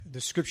The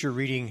scripture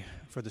reading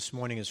for this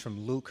morning is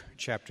from Luke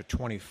chapter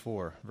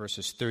 24,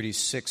 verses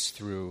 36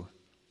 through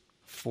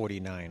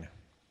 49.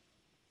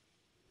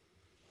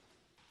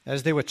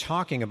 As they were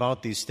talking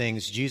about these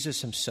things,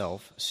 Jesus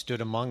himself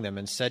stood among them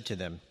and said to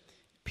them,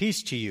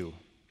 "Peace to you."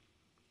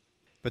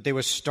 But they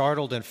were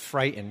startled and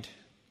frightened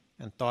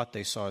and thought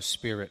they saw a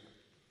spirit.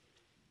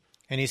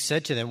 And he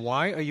said to them,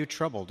 "Why are you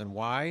troubled, and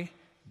why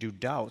do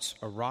doubts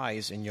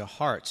arise in your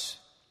hearts?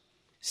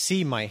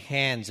 See my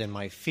hands and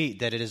my feet,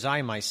 that it is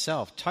I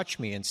myself. Touch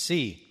me and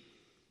see.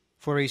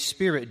 For a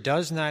spirit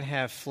does not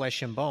have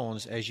flesh and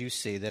bones, as you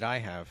see that I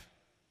have."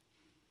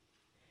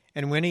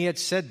 And when he had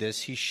said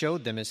this, he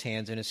showed them his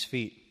hands and his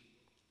feet.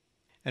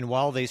 And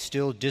while they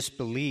still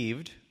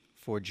disbelieved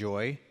for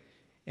joy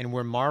and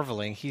were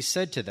marveling, he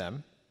said to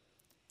them,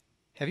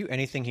 "Have you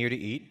anything here to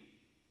eat?"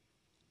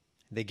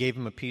 They gave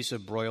him a piece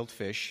of broiled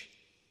fish,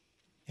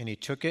 and he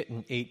took it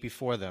and ate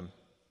before them.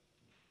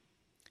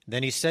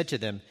 Then he said to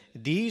them,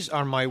 "These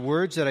are my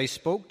words that I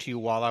spoke to you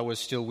while I was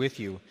still with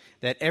you,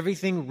 that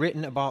everything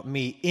written about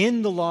me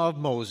in the law of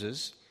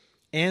Moses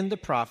and the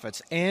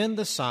prophets and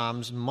the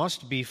Psalms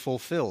must be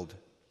fulfilled."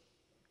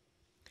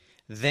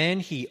 Then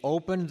he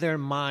opened their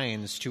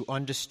minds to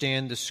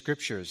understand the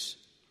Scriptures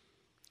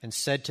and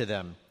said to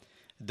them,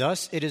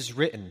 "Thus it is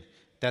written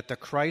that the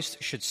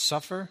Christ should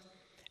suffer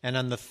and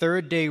on the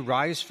third day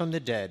rise from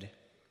the dead,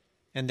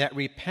 and that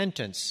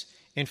repentance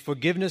and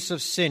forgiveness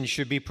of sin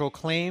should be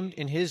proclaimed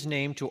in his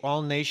name to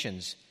all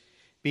nations,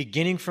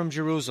 beginning from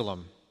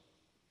Jerusalem.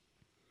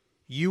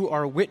 You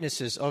are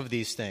witnesses of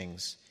these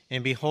things,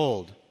 and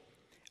behold,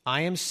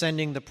 I am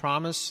sending the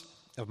promise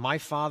of my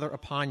Father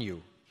upon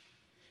you.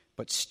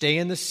 But stay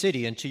in the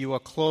city until you are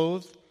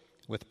clothed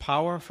with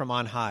power from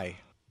on high."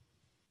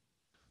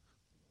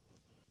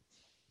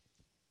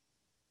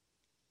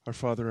 Our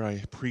Father,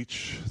 I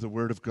preach the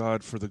word of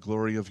God for the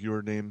glory of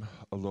your name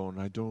alone.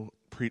 I don't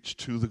preach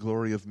to the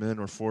glory of men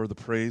or for the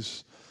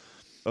praise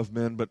of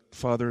men, but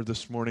Father,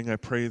 this morning I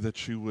pray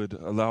that you would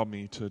allow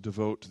me to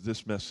devote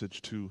this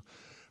message to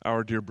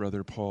our dear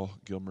brother, Paul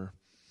Gilmer.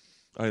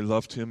 I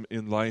loved him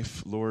in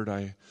life, Lord.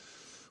 I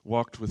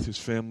walked with his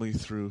family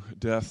through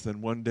death,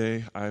 and one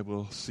day I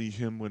will see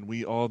him when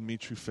we all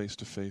meet you face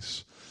to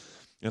face.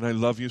 And I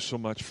love you so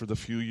much for the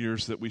few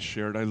years that we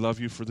shared. I love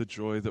you for the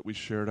joy that we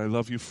shared. I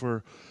love you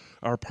for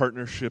our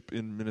partnership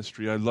in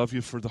ministry. I love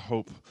you for the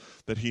hope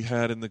that he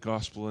had in the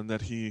gospel and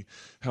that he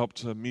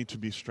helped me to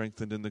be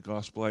strengthened in the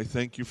gospel. I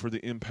thank you for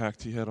the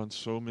impact he had on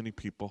so many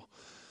people.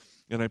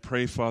 And I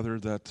pray, Father,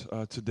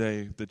 that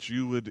today that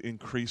you would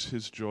increase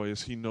his joy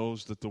as he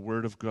knows that the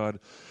word of God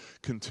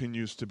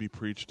continues to be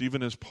preached.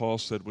 Even as Paul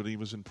said when he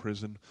was in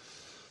prison,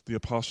 the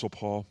Apostle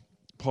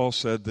Paul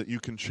said that you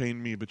can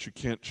chain me, but you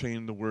can't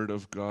chain the word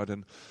of God.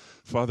 And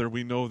Father,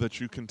 we know that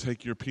you can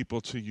take your people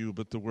to you,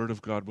 but the word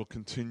of God will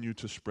continue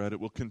to spread. It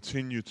will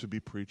continue to be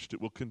preached.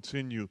 It will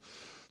continue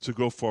to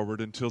go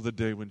forward until the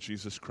day when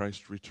Jesus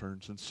Christ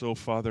returns. And so,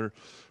 Father,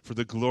 for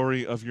the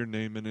glory of your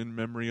name and in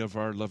memory of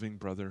our loving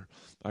brother,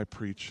 I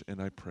preach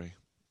and I pray.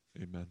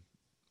 Amen.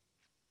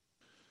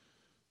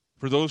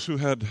 For those who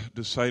had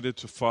decided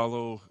to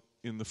follow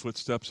in the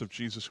footsteps of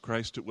Jesus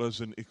Christ, it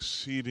was an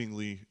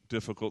exceedingly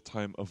difficult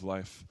time of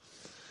life.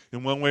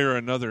 In one way or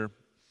another,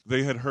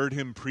 they had heard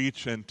him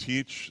preach and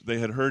teach. They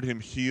had heard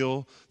him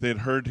heal. They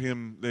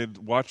had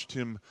watched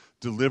him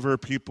deliver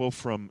people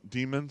from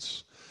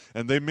demons.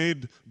 And they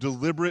made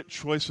deliberate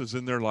choices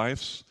in their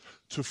lives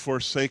to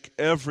forsake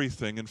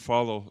everything and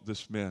follow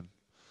this man.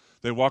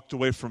 They walked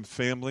away from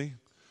family.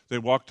 They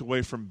walked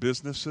away from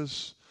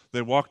businesses.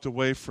 They walked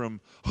away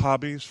from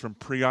hobbies, from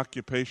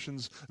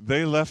preoccupations.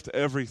 They left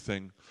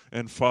everything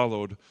and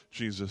followed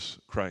Jesus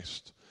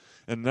Christ.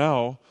 And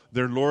now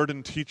their Lord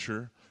and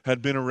teacher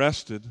had been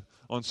arrested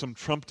on some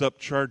trumped-up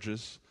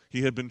charges.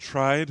 He had been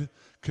tried,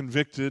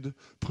 convicted,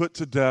 put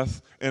to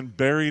death, and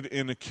buried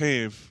in a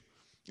cave,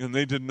 and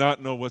they did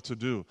not know what to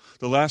do.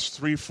 The last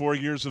 3-4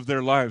 years of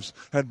their lives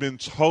had been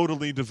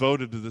totally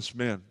devoted to this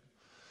man.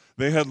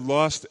 They had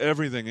lost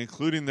everything,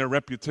 including their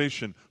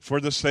reputation, for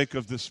the sake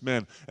of this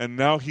man. And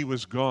now he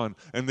was gone,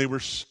 and they were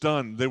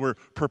stunned. They were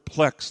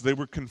perplexed. They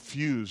were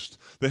confused.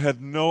 They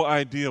had no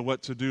idea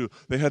what to do.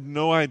 They had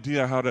no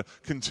idea how to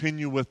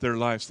continue with their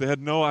lives. They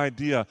had no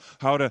idea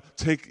how to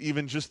take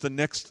even just the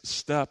next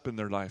step in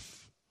their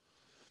life.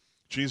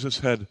 Jesus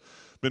had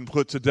been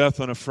put to death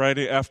on a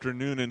Friday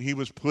afternoon, and he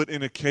was put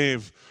in a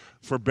cave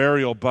for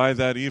burial by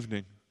that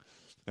evening.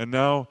 And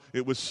now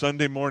it was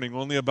Sunday morning,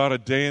 only about a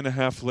day and a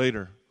half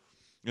later.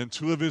 And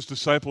 2 of his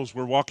disciples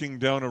were walking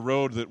down a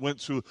road that went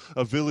to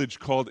a village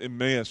called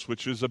Emmaus,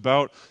 which is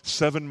about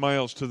 7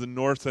 miles to the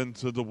north and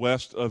to the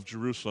west of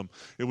Jerusalem.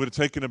 It would have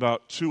taken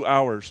about 2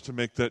 hours to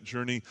make that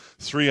journey,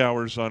 3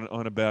 hours on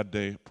a bad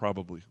day,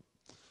 probably.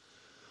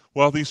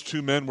 While these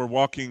 2 men were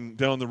walking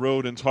down the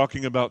road and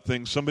talking about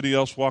things, somebody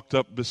else walked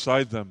up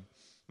beside them.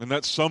 And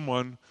that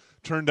someone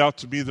turned out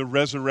to be the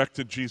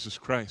resurrected Jesus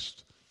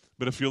Christ.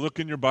 But if you look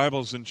in your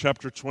Bibles in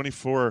chapter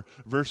 24,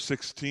 verse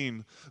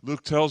 16,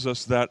 Luke tells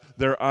us that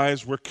their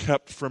eyes were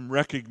kept from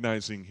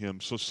recognizing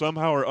him. So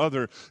somehow or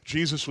other,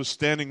 Jesus was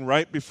standing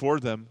right before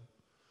them.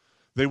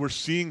 They were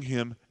seeing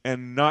him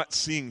and not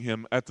seeing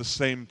him at the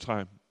same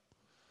time.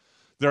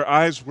 Their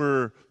eyes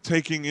were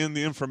taking in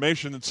the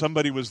information that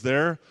somebody was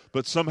there,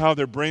 but somehow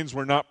their brains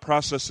were not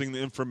processing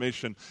the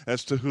information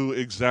as to who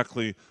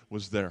exactly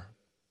was there.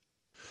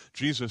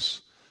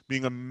 Jesus,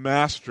 being a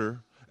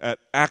master at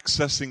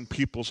accessing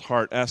people's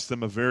heart, asked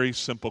them a very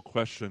simple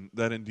question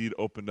that indeed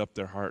opened up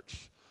their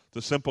hearts.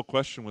 The simple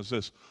question was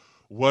this: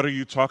 what are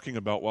you talking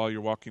about while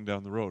you're walking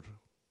down the road?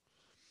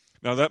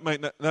 Now that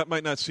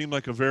might not seem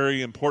like a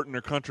very important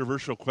or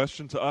controversial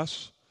question to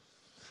us,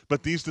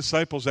 but these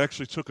disciples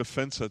actually took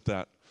offense at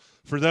that.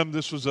 For them,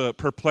 this was a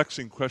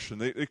perplexing question.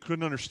 They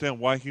couldn't understand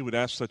why he would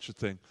ask such a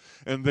thing.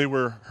 And they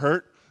were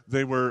hurt,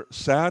 they were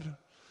sad,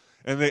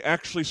 and they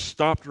actually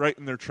stopped right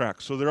in their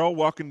tracks. So they're all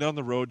walking down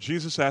the road.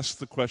 Jesus asks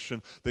the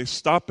question. They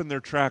stop in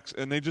their tracks,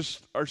 and they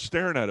just are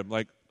staring at him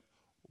like,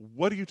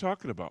 what are you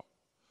talking about?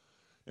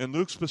 And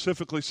Luke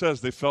specifically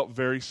says they felt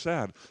very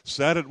sad.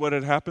 Sad at what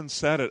had happened,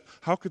 sad at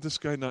how could this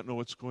guy not know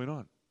what's going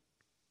on?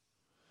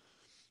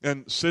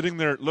 And sitting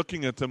there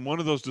looking at them,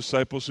 one of those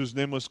disciples, whose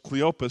name was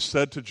Cleopas,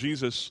 said to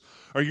Jesus,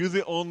 "Are you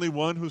the only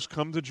one who's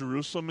come to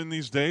Jerusalem in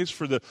these days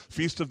for the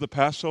feast of the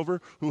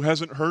Passover who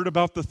hasn't heard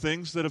about the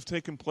things that have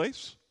taken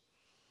place?"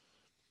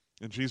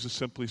 And Jesus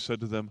simply said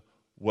to them,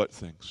 "What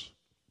things?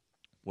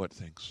 What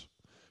things?"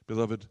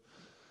 Beloved,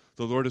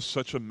 the Lord is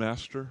such a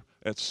master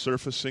at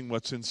surfacing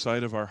what's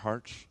inside of our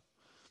hearts.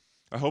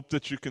 I hope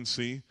that you can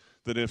see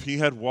that if he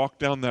had walked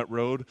down that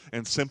road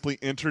and simply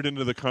entered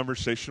into the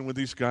conversation with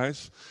these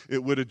guys,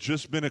 it would have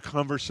just been a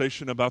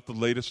conversation about the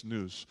latest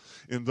news.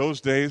 In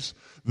those days,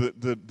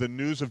 the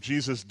news of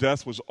Jesus'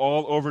 death was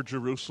all over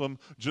Jerusalem,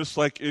 just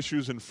like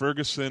issues in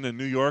Ferguson and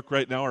New York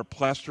right now are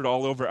plastered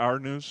all over our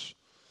news.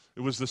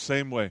 It was the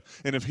same way.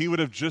 And if he would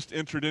have just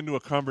entered into a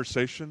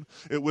conversation,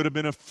 it would have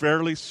been a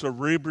fairly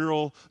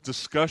cerebral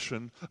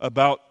discussion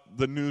about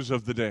the news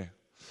of the day.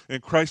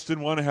 And Christ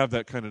didn't want to have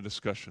that kind of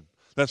discussion.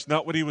 That's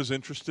not what he was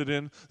interested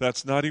in.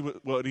 That's not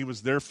what he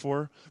was there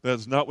for.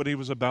 That's not what he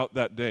was about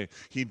that day.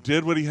 He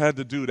did what he had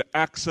to do to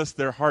access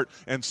their heart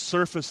and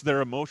surface their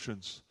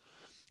emotions.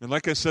 And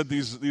like I said,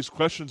 these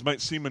questions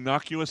might seem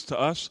innocuous to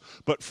us,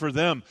 but for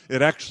them,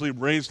 it actually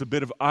raised a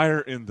bit of ire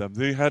in them.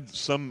 They had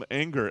some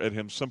anger at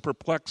him, some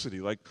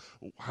perplexity, like,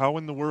 how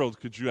in the world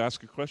could you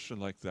ask a question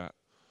like that?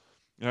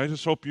 And I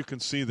just hope you can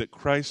see that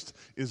Christ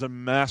is a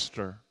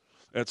master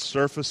at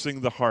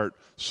surfacing the heart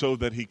so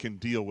that he can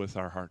deal with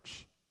our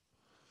hearts.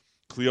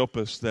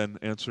 Cleopas then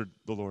answered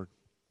the Lord,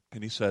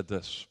 and he said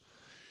this.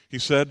 He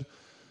said,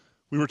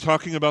 "We were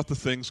talking about the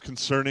things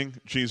concerning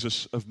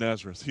Jesus of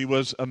Nazareth. He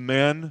was a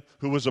man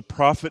who was a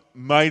prophet,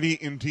 mighty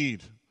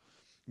indeed.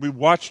 We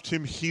watched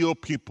him heal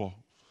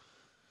people.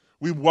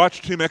 We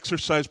watched him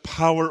exercise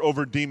power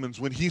over demons.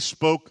 When he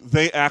spoke,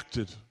 they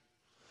acted.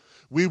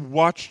 We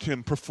watched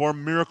him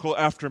perform miracle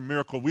after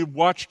miracle. We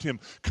watched him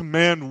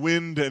command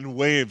wind and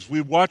waves.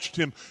 We watched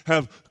him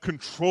have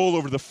control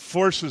over the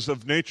forces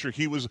of nature.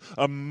 He was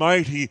a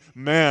mighty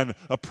man,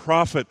 a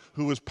prophet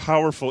who was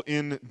powerful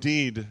in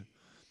deed.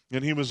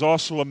 And he was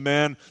also a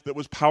man that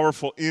was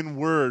powerful in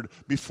word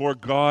before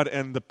God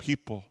and the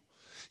people.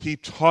 He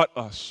taught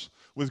us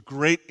with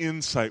great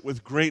insight,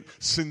 with great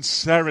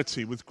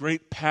sincerity, with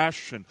great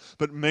passion.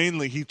 But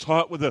mainly, he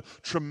taught with a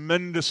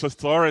tremendous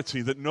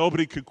authority that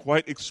nobody could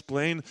quite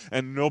explain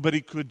and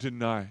nobody could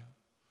deny.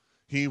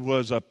 He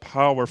was a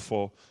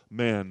powerful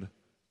man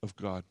of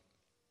God.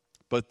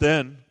 But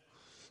then,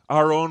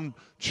 our own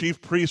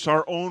chief priests,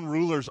 our own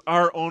rulers,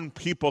 our own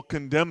people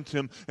condemned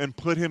him and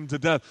put him to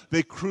death.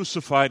 They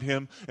crucified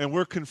him, and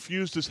we're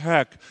confused as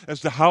heck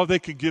as to how they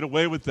could get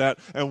away with that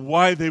and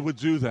why they would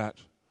do that.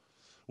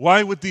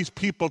 Why would these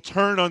people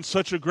turn on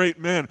such a great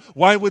man?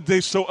 Why would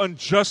they so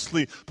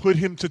unjustly put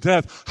him to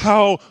death?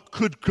 How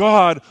could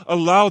God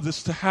allow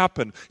this to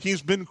happen?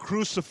 He's been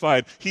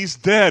crucified. He's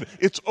dead.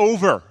 It's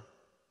over.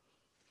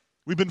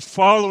 We've been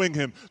following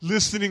him,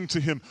 listening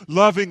to him,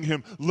 loving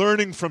him,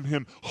 learning from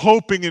him,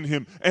 hoping in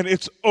him, and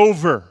it's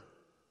over.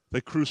 They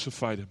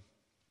crucified him.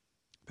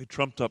 They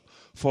trumped up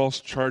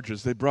false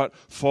charges. They brought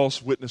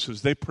false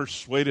witnesses. They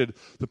persuaded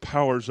the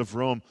powers of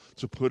Rome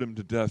to put him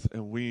to death,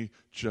 and we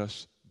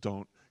just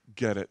don't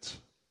get it.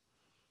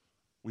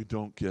 We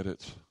don't get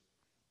it.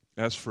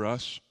 As for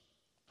us,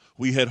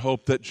 we had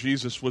hoped that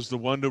Jesus was the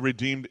one who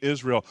redeemed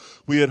Israel.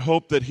 We had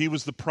hoped that he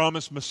was the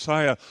promised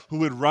Messiah who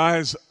would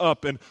rise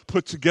up and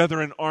put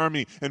together an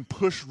army and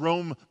push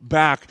Rome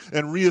back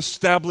and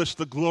reestablish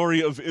the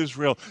glory of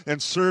Israel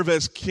and serve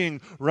as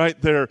king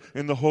right there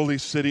in the holy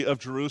city of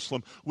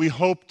Jerusalem. We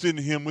hoped in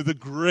him with a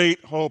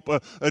great hope,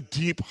 a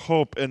deep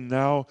hope, and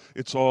now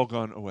it's all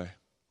gone away.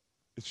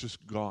 It's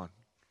just gone.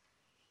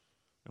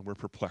 And we're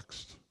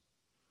perplexed.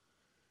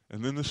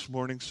 And then this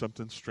morning,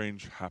 something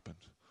strange happened.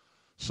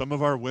 Some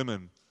of our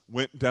women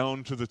went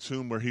down to the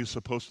tomb where he's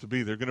supposed to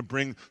be. They're going to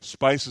bring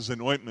spices and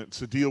ointment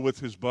to deal with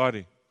his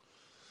body.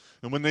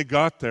 And when they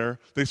got there,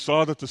 they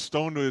saw that the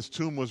stone to his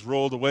tomb was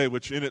rolled away,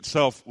 which in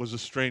itself was a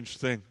strange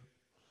thing.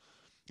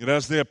 And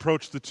as they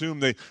approached the tomb,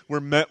 they were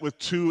met with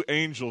two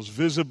angels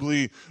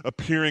visibly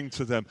appearing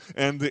to them.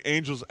 And the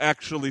angels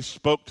actually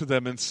spoke to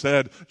them and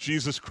said,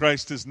 Jesus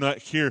Christ is not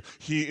here.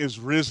 He is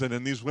risen.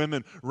 And these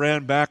women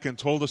ran back and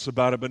told us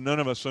about it, but none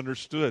of us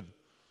understood.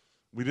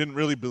 We didn't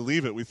really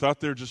believe it. We thought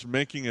they were just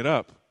making it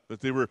up, that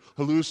they were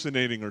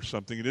hallucinating or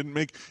something. It didn't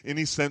make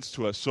any sense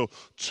to us. So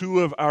two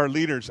of our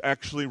leaders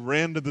actually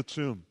ran to the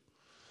tomb.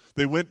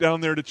 They went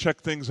down there to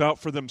check things out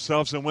for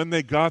themselves, and when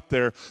they got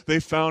there, they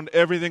found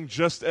everything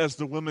just as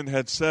the women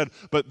had said,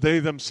 but they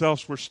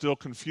themselves were still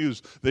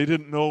confused. They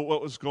didn't know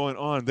what was going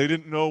on. They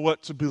didn't know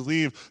what to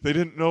believe. They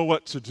didn't know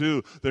what to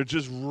do. They're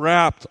just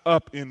wrapped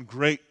up in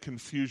great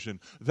confusion.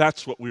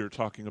 That's what we were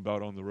talking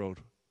about on the road.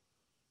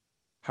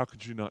 How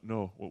could you not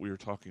know what we were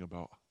talking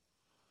about?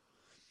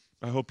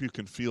 I hope you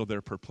can feel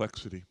their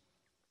perplexity.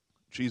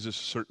 Jesus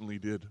certainly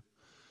did.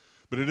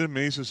 But it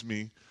amazes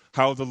me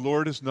how the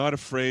Lord is not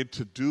afraid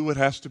to do what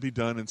has to be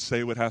done and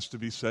say what has to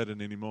be said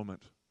in any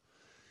moment.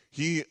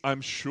 He, I'm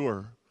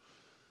sure,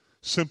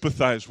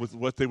 sympathized with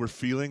what they were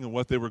feeling and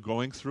what they were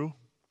going through.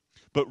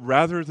 But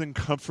rather than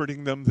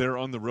comforting them there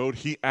on the road,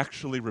 he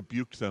actually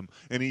rebuked them,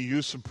 and he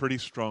used some pretty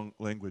strong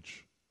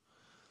language.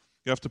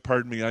 You have to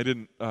pardon me, I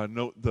didn't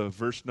note the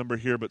verse number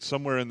here, but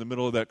somewhere in the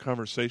middle of that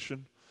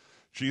conversation,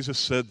 Jesus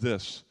said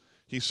this.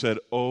 He said,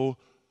 "Oh,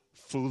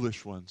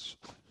 foolish ones."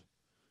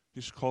 He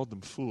just called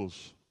them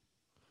fools.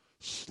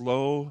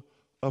 Slow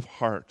of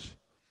heart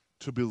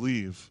to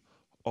believe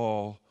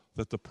all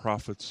that the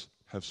prophets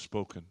have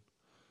spoken.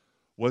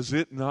 Was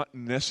it not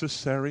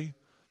necessary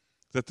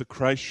that the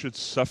Christ should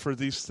suffer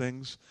these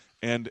things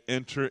and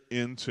enter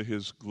into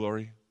his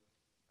glory?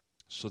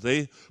 So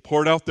they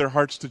poured out their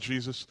hearts to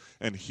Jesus,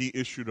 and he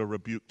issued a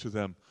rebuke to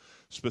them,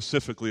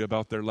 specifically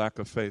about their lack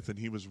of faith, and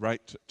he was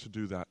right to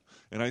do that.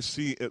 And I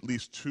see at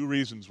least two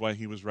reasons why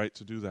he was right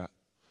to do that.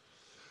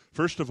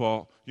 First of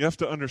all, you have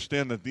to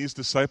understand that these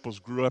disciples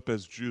grew up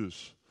as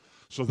Jews.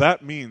 So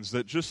that means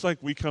that just like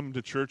we come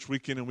to church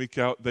week in and week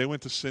out, they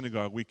went to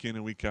synagogue week in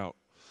and week out.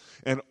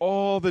 And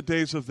all the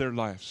days of their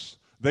lives,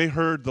 they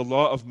heard the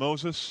law of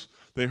Moses,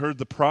 they heard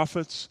the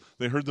prophets,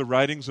 they heard the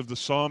writings of the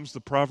Psalms,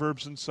 the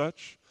Proverbs and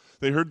such.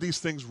 They heard these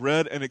things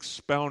read and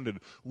expounded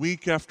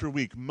week after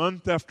week,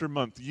 month after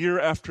month, year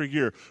after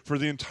year, for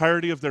the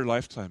entirety of their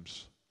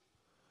lifetimes.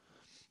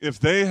 If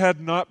they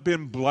had not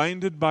been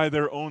blinded by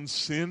their own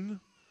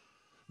sin,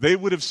 they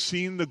would have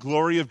seen the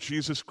glory of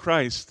Jesus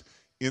Christ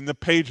in the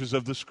pages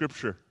of the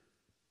Scripture.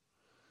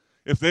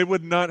 If they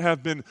would not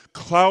have been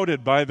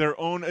clouded by their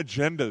own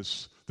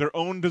agendas, their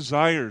own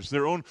desires,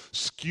 their own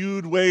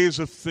skewed ways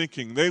of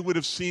thinking, they would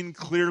have seen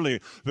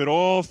clearly that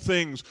all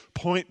things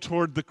point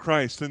toward the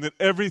Christ and that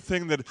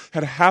everything that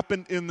had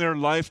happened in their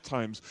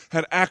lifetimes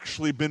had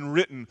actually been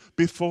written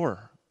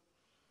before.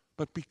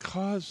 But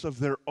because of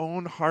their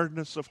own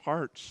hardness of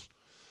hearts,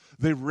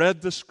 they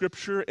read the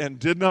Scripture and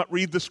did not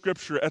read the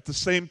Scripture at the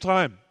same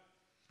time.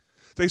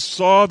 They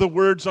saw the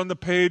words on the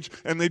page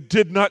and they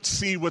did not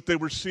see what they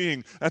were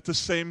seeing at the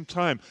same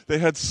time. They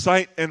had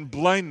sight and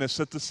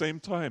blindness at the same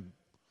time.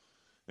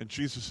 And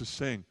Jesus is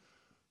saying,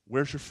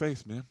 where's your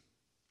faith, man?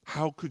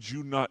 How could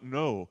you not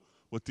know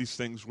what these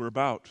things were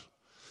about?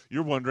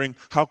 You're wondering,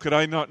 how could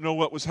I not know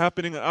what was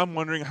happening? I'm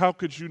wondering, how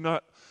could you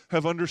not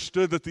have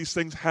understood that these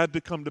things had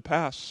to come to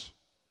pass?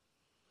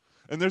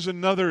 And there's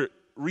another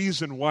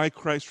reason why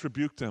Christ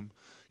rebuked them.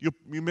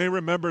 You may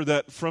remember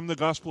that from the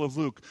Gospel of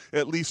Luke,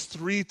 at least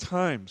 3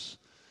 times,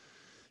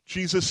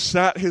 Jesus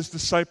sat his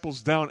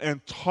disciples down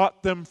and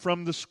taught them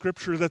from the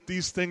Scripture that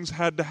these things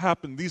had to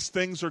happen. These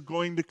things are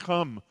going to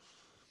come.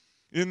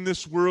 In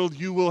this world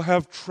you will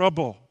have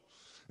trouble.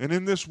 And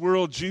in this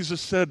world,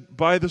 Jesus said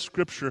by the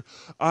Scripture,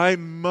 I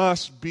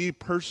must be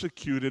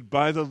persecuted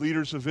by the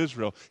leaders of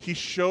Israel. He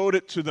showed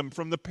it to them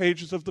from the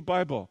pages of the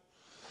Bible.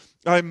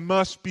 I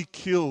must be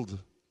killed.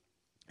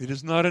 It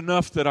is not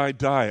enough that I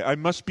die. I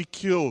must be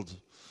killed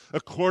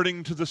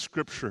according to the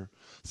Scripture.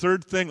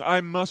 Third thing, I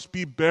must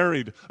be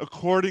buried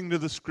according to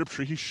the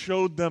Scripture. He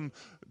showed them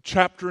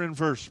chapter and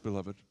verse,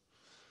 beloved.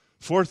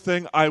 Fourth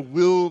thing, I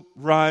will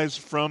rise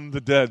from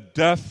the dead.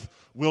 Death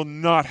will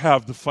not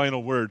have the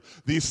final word.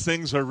 These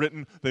things are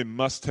written, they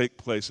must take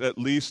place. At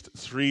least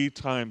 3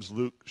 times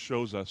Luke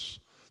shows us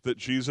that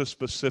Jesus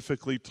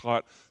specifically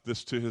taught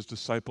this to his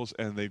disciples,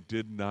 and they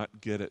did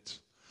not get it.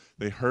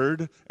 They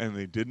heard and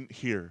they didn't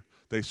hear.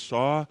 They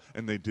saw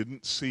and they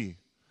didn't see.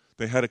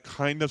 They had a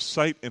kind of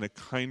sight and a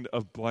kind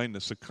of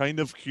blindness, a kind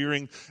of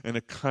hearing and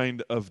a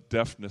kind of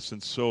deafness.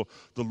 And so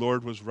the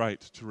Lord was right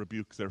to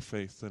rebuke their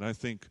faith. And I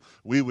think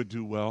we would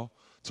do well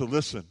to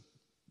listen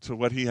to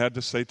what he had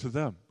to say to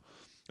them.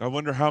 I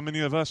wonder how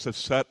many of us have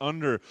sat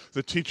under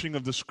the teaching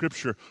of the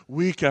Scripture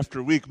week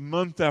after week,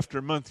 month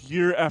after month,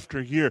 year after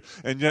year,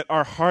 and yet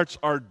our hearts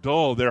are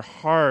dull, they're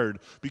hard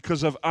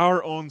because of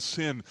our own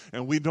sin,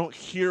 and we don't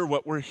hear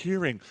what we're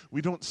hearing.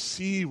 We don't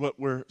see what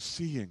we're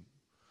seeing.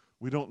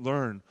 We don't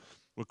learn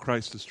what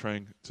Christ is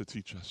trying to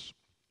teach us.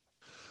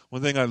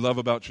 One thing I love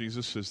about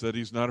Jesus is that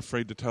he's not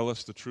afraid to tell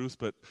us the truth,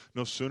 but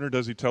no sooner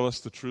does he tell us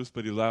the truth,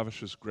 but he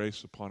lavishes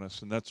grace upon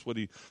us. And that's what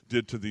he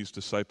did to these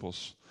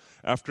disciples.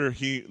 After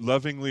he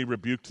lovingly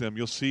rebuked them,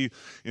 you'll see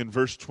in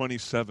verse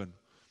 27,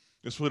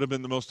 this would have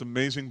been the most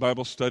amazing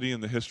Bible study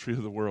in the history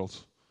of the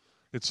world.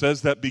 It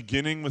says that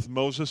beginning with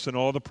Moses and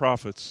all the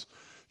prophets,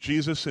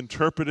 Jesus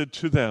interpreted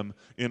to them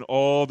in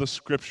all the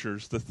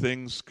scriptures the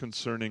things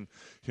concerning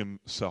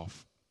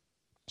himself.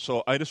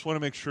 So I just want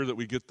to make sure that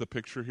we get the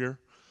picture here.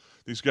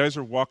 These guys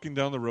are walking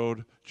down the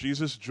road.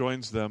 Jesus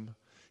joins them.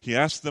 He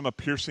asks them a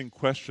piercing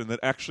question that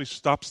actually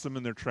stops them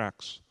in their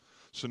tracks.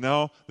 So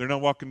now they're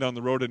not walking down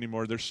the road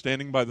anymore. They're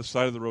standing by the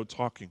side of the road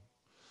talking.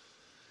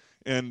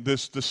 And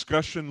this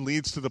discussion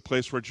leads to the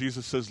place where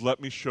Jesus says, let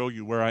me show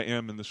you where I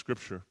am in the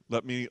scripture.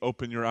 Let me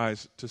open your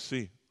eyes to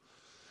see.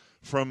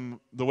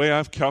 From the way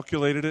I've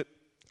calculated it,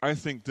 I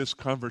think this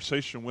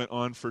conversation went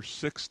on for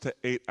 6 to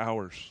 8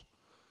 hours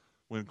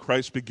when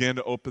Christ began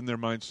to open their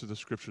minds to the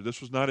scripture.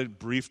 This was not a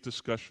brief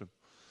discussion.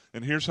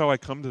 And here's how I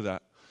come to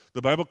that.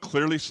 The Bible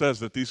clearly says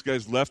that these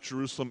guys left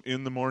Jerusalem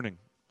in the morning.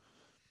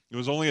 It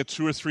was only a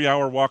 2 or 3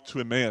 hour walk to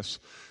Emmaus.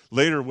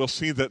 Later, we'll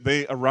see that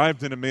they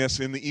arrived in Emmaus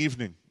in the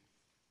evening.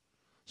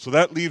 So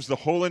that leaves the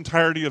whole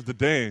entirety of the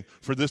day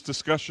for this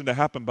discussion to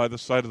happen by the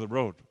side of the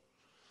road.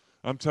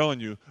 I'm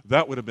telling you,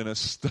 that would have been a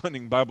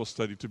stunning Bible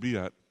study to be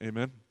at.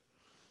 Amen?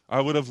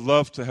 I would have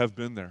loved to have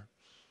been there.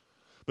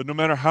 But no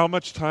matter how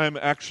much time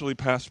actually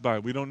passed by,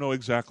 we don't know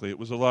exactly. It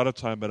was a lot of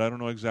time, but I don't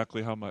know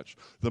exactly how much.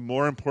 The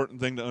more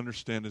important thing to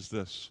understand is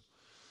this.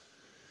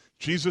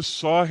 Jesus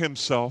saw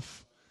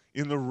himself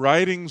in the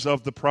writings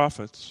of the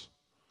prophets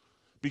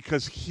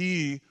because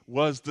he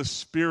was the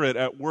Spirit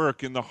at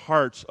work in the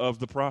hearts of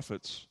the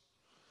prophets.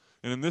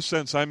 And in this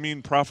sense, I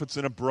mean prophets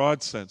in a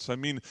broad sense. I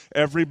mean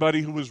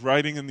everybody who was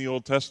writing in the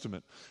Old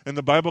Testament. And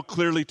the Bible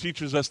clearly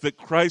teaches us that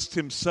Christ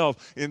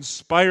himself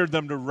inspired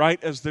them to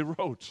write as they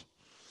wrote.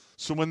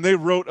 So when they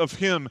wrote of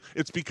him,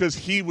 it's because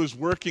he was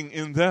working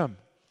in them.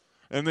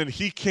 And then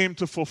he came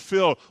to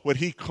fulfill what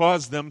he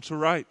caused them to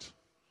write.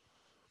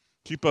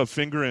 Keep a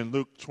finger in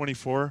Luke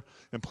 24,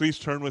 and please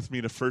turn with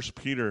me to 1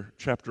 Peter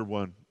chapter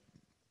 1.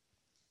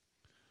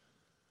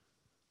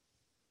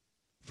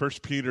 1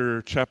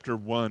 Peter chapter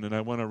 1, and I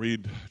want to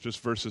read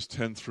just verses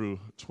 10 through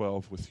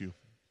 12 with you.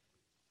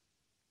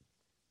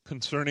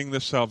 Concerning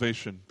this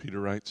salvation, Peter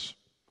writes,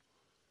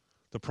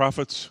 the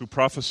prophets who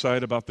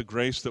prophesied about the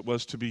grace that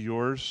was to be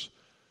yours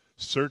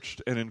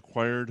searched and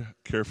inquired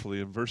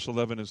carefully. And verse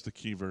 11 is the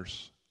key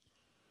verse.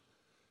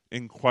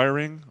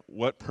 Inquiring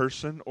what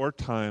person or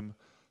time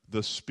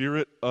the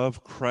Spirit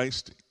of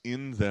Christ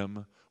in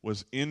them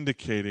was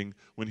indicating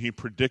when he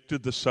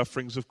predicted the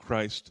sufferings of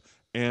Christ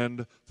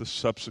and the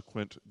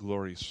subsequent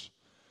glories.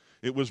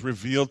 It was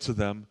revealed to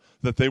them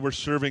that they were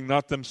serving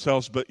not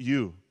themselves but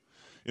you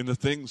in the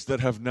things that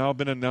have now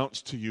been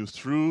announced to you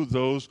through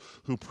those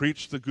who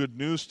preach the good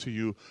news to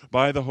you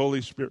by the Holy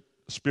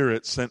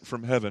Spirit sent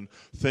from heaven,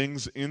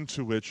 things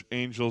into which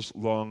angels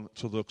long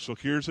to look. So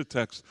here's a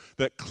text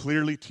that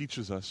clearly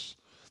teaches us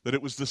that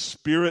it was the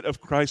Spirit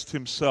of Christ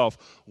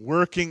himself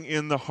working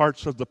in the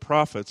hearts of the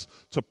prophets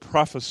to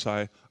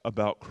prophesy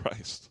about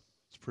Christ.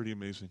 It's pretty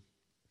amazing.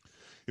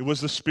 It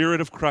was the Spirit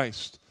of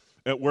Christ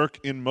at work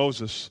in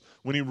Moses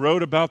when he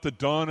wrote about the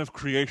dawn of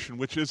creation,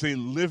 which is a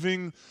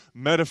living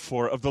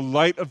metaphor of the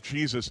light of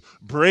Jesus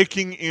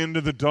breaking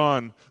into the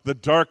dawn, the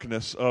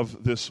darkness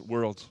of this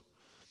world.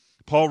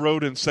 Paul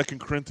wrote in 2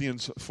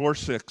 Corinthians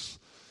 4:6,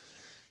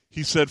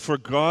 he said, for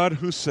God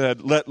who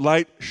said, let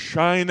light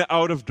shine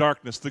out of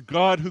darkness, the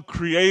God who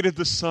created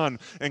the sun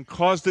and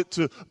caused it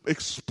to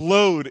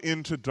explode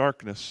into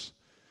darkness,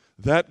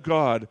 that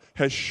God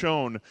has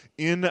shone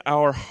in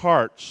our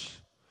hearts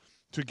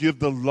to give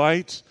the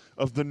light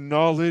of the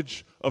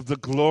knowledge of the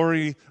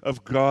glory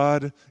of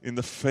God in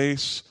the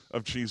face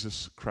of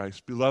Jesus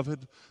Christ.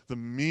 Beloved, the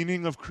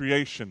meaning of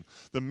creation,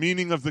 the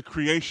meaning of the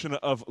creation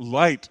of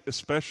light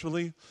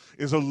especially,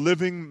 is a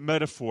living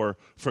metaphor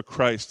for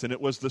Christ. And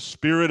it was the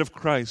Spirit of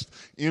Christ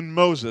in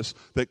Moses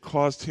that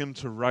caused him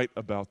to write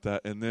about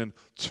that. And then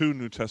 2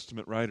 New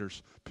Testament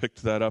writers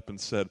picked that up and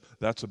said,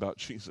 that's about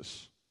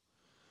Jesus.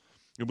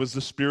 It was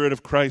the Spirit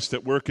of Christ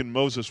at work in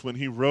Moses when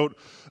he wrote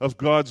of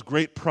God's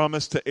great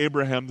promise to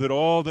Abraham that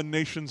all the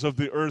nations of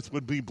the earth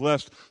would be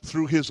blessed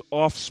through his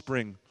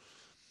offspring.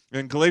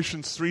 And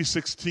Galatians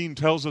 3:16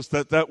 tells us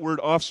that that word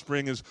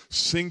offspring is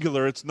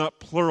singular, it's not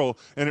plural,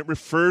 and it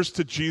refers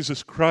to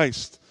Jesus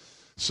Christ.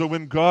 So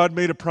when God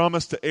made a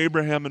promise to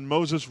Abraham and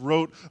Moses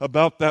wrote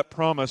about that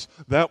promise,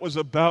 that was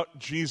about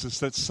Jesus,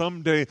 that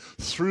someday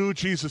through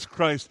Jesus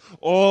Christ,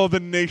 all the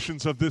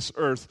nations of this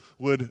earth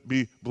would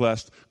be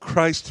blessed.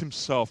 Christ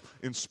himself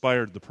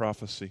inspired the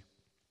prophecy.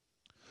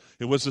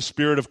 It was the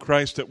Spirit of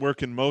Christ at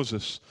work in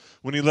Moses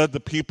when he led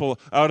the people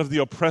out of the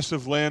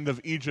oppressive land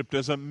of Egypt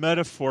as a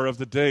metaphor of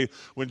the day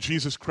when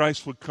Jesus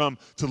Christ would come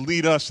to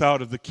lead us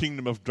out of the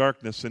kingdom of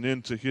darkness and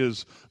into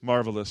his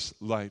marvelous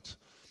light.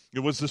 It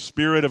was the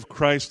Spirit of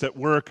Christ at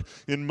work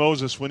in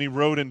Moses when he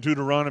wrote in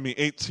Deuteronomy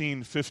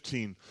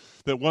 18:15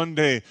 that one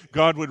day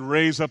God would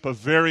raise up a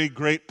very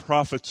great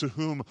prophet to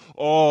whom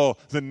all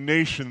the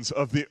nations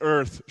of the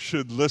earth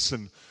should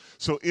listen.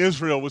 So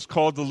Israel was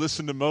called to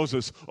listen to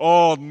Moses.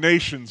 All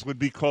nations would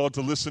be called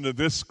to listen to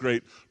this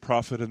great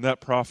prophet, and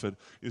that prophet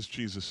is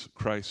Jesus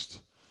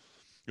Christ.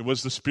 It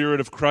was the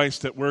Spirit of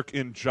Christ at work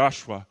in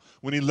Joshua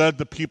when he led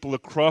the people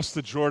across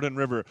the Jordan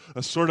River,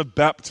 a sort of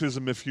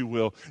baptism, if you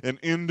will, and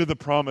into the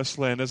Promised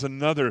Land as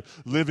another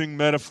living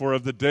metaphor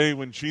of the day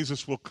when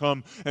Jesus will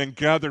come and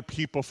gather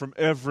people from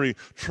every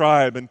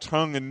tribe and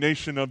tongue and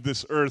nation of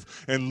this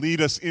earth and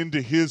lead us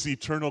into his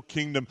eternal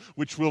kingdom,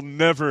 which will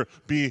never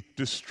be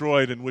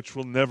destroyed and which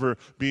will never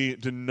be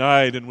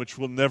denied and which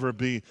will never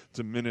be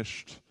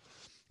diminished.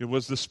 It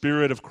was the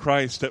Spirit of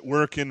Christ at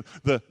work in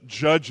the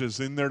judges,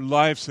 in their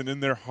lives and in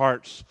their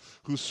hearts,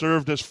 who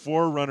served as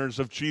forerunners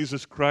of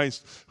Jesus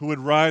Christ, who would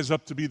rise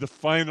up to be the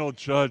final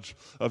judge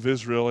of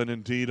Israel and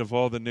indeed of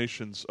all the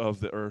nations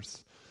of the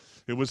earth.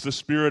 It was the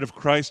Spirit of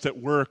Christ at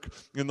work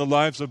in the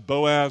lives of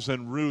Boaz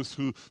and Ruth,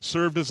 who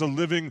served as a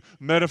living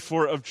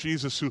metaphor of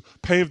Jesus, who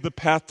paved the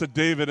path to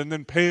David and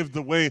then paved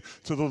the way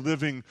to the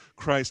living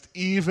Christ,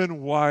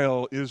 even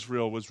while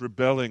Israel was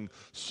rebelling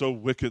so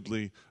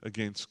wickedly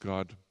against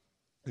God.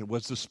 It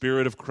was the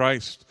Spirit of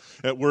Christ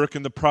at work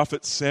in the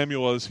prophet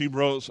Samuel as he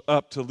rose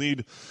up to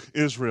lead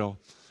Israel,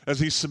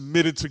 as he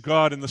submitted to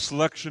God in the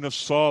selection of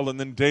Saul and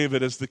then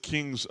David as the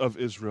kings of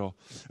Israel,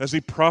 as he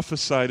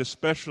prophesied,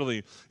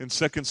 especially in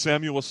 2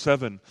 Samuel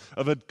 7,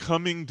 of a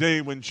coming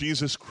day when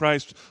Jesus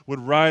Christ would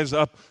rise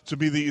up to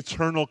be the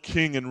eternal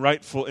king and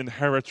rightful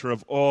inheritor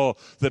of all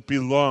that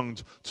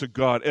belonged to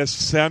God. As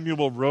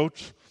Samuel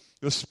wrote,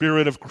 the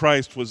Spirit of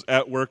Christ was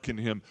at work in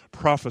him,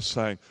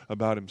 prophesying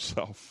about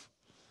himself.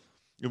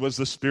 It was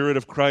the Spirit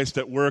of Christ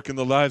at work in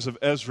the lives of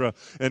Ezra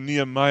and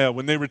Nehemiah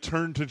when they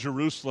returned to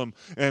Jerusalem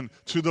and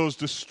to those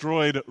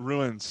destroyed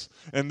ruins.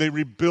 And they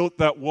rebuilt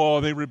that wall,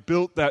 they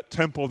rebuilt that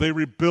temple, they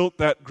rebuilt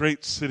that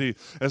great city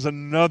as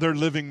another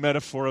living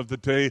metaphor of the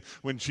day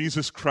when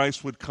Jesus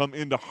Christ would come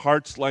into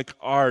hearts like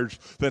ours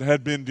that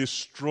had been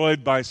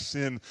destroyed by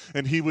sin,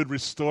 and he would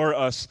restore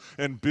us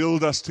and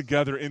build us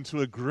together into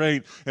a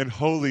great and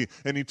holy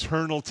and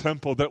eternal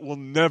temple that will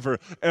never,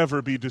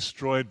 ever be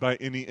destroyed by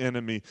any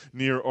enemy,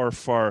 near or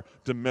far,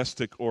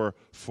 domestic or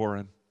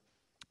foreign.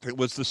 It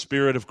was the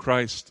Spirit of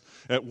Christ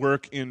at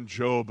work in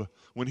Job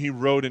when he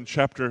wrote in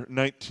chapter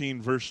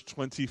 19, verse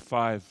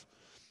 25,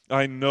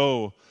 I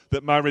know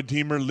that my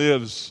Redeemer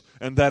lives,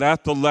 and that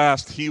at the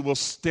last he will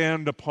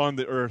stand upon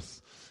the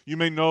earth. You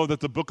may know that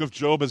the book of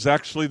Job is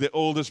actually the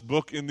oldest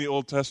book in the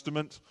Old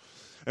Testament.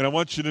 And I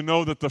want you to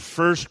know that the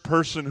first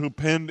person who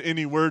penned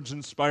any words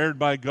inspired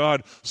by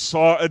God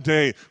saw a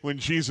day when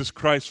Jesus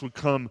Christ would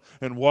come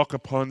and walk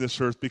upon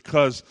this earth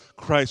because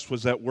Christ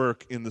was at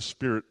work in the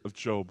spirit of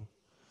Job.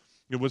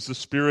 It was the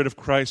Spirit of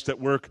Christ at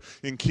work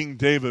in King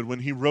David when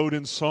he wrote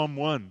in Psalm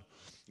 1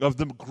 of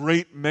the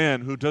great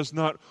man who does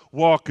not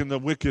walk in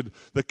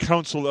the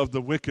counsel of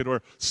the wicked,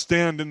 or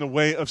stand in the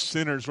way of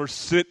sinners, or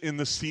sit in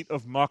the seat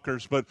of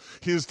mockers, but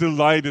his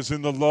delight is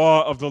in the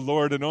law of the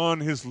Lord, and on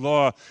his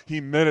law he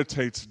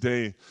meditates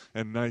day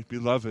and night.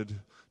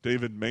 Beloved,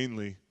 David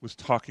mainly was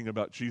talking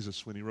about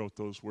Jesus when he wrote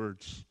those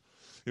words.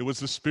 It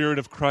was the Spirit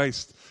of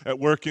Christ at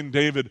work in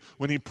David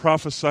when he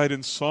prophesied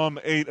in Psalm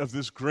 8 of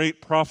this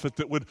great prophet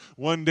that would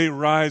one day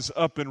rise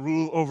up and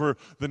rule over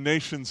the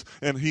nations.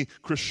 And he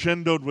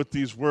crescendoed with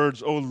these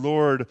words, O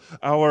Lord,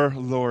 our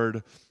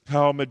Lord,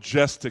 how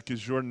majestic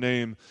is your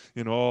name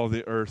in all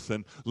the earth.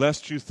 And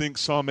lest you think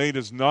Psalm 8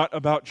 is not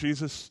about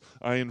Jesus,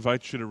 I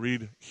invite you to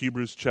read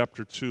Hebrews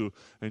chapter 2,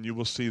 and you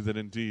will see that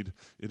indeed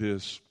it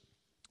is.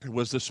 It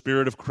was the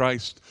Spirit of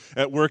Christ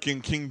at work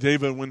in King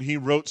David when he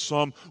wrote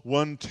Psalm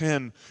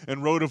 110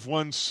 and wrote of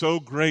one so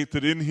great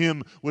that in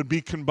him would be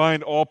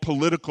combined all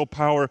political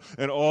power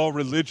and all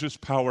religious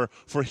power,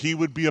 for he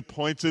would be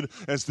appointed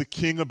as the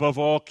king above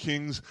all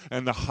kings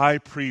and the high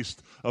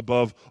priest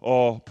above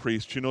all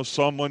priests. You know,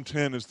 Psalm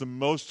 110 is the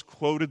most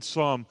quoted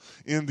psalm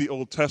in the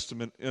Old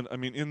Testament,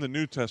 in the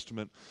New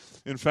Testament.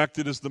 In fact,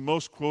 it is the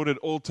most quoted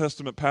Old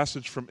Testament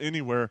passage from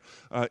anywhere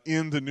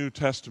in the New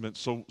Testament.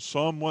 So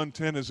Psalm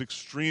 110 is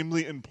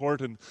extremely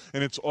important,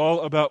 and it's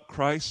all about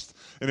Christ,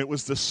 and it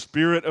was the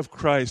Spirit of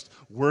Christ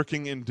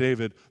working in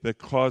David that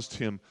caused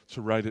him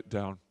to write it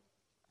down.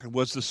 It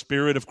was the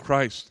Spirit of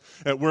Christ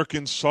at work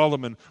in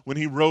Solomon when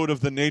he wrote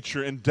of the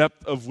nature and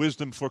depth of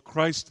wisdom, for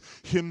Christ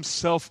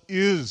himself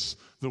is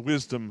the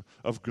wisdom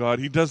of God.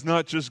 He does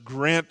not just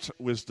grant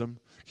wisdom,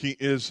 he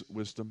is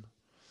wisdom.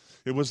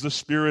 It was the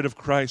Spirit of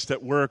Christ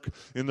at work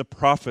in the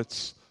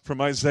prophets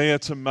from Isaiah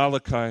to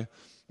Malachi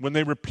when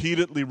they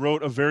repeatedly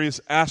wrote of various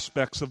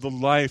aspects of the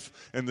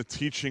life and the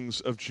teachings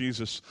of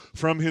Jesus,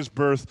 from his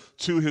birth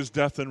to his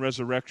death and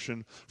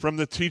resurrection, from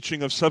the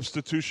teaching of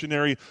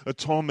substitutionary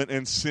atonement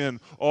and sin,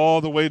 all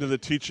the way to the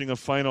teaching of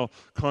final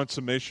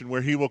consummation,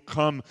 where he will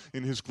come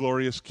in his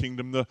glorious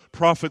kingdom. The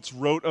prophets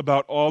wrote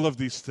about all of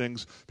these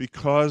things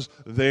because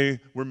they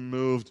were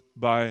moved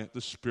by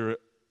the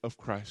Spirit of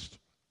Christ.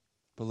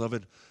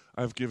 Beloved,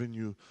 I've given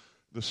you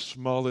the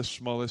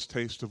smallest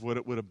taste of what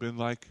it would have been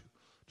like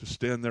to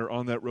stand there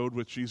on that road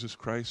with Jesus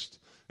Christ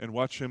and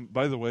watch him.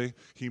 By the way,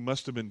 he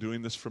must have been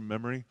doing this from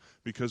memory,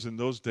 because in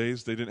those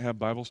days they didn't have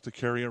Bibles to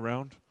carry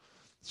around.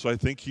 So I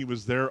think he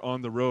was there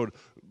on the road,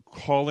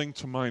 calling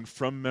to mind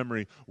from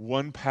memory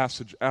one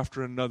passage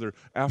after another,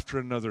 after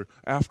another,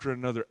 after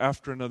another,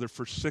 after another,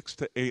 for 6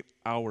 to 8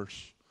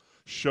 hours,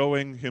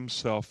 showing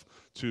himself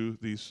to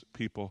these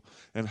people.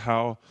 And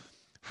how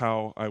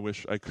I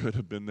wish I could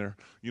have been there.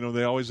 You know,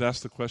 they always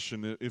ask the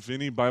question, if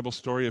any Bible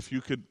story, if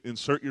you could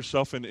insert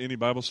yourself into any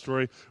Bible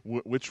story,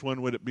 which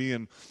one would it be?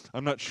 And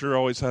I'm not sure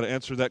always how to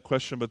answer that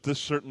question, but this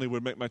certainly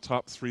would make my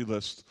top 3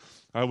 list.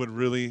 I would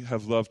really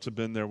have loved to have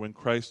been there when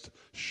Christ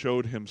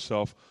showed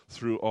himself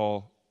through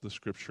all the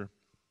Scripture.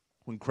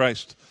 When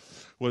Christ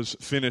was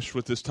finished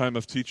with this time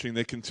of teaching,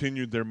 they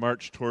continued their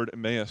march toward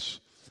Emmaus.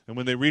 And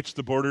when they reached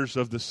the borders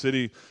of the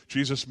city,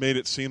 Jesus made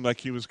it seem like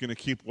he was going to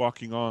keep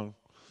walking on.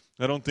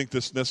 I don't think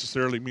this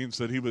necessarily means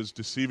that he was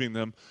deceiving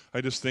them.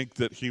 I just think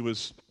that he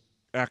was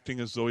acting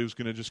as though he was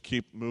going to just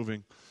keep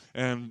moving.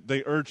 And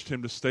they urged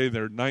him to stay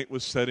there. Night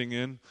was setting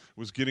in, it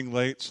was getting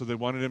late, so they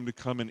wanted him to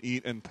come and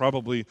eat, and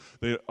probably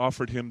they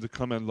offered him to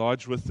come and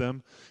lodge with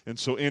them. And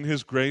so in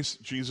his grace,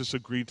 Jesus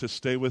agreed to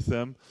stay with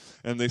them,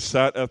 and they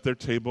sat at their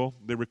table.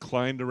 They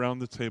reclined around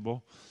the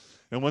table.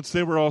 And once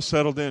they were all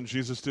settled in,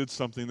 Jesus did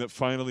something that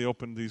finally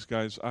opened these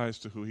guys' eyes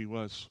to who he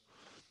was.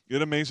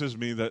 It amazes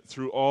me that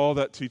through all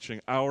that teaching,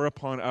 hour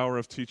upon hour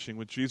of teaching,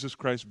 with Jesus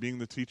Christ being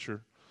the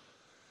teacher,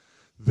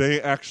 they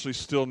actually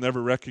still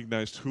never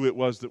recognized who it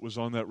was that was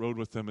on that road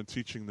with them and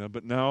teaching them.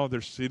 But now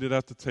they're seated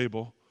at the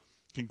table.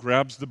 He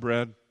grabs the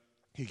bread.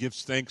 He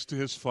gives thanks to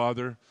his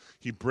Father.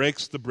 He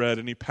breaks the bread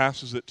and he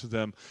passes it to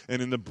them. And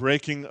in the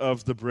breaking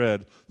of the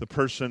bread, the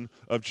person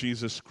of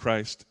Jesus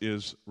Christ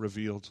is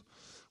revealed.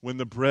 When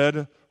the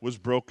bread was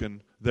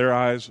broken, their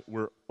eyes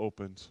were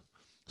opened.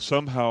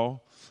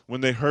 Somehow,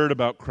 when they heard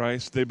about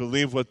Christ, they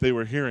believed what they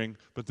were hearing,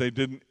 but they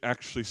didn't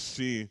actually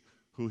see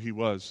who he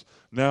was.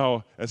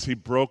 Now, as he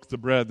broke the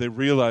bread, they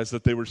realized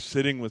that they were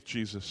sitting with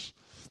Jesus.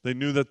 They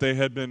knew that they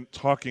had been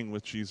talking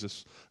with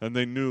Jesus, and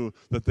they knew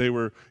that they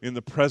were in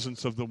the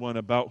presence of the one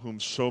about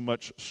whom so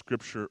much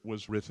Scripture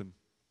was written.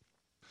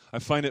 I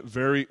find it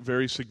very,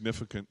 very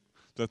significant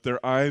that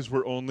their eyes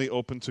were only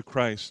open to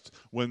Christ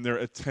when their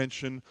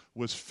attention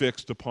was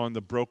fixed upon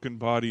the broken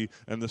body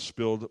and the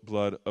spilled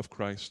blood of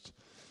Christ.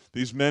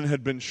 These men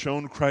had been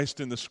shown Christ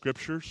in the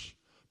Scriptures,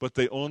 but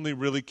they only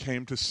really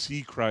came to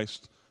see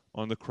Christ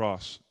on the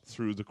cross,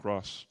 through the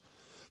cross.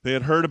 They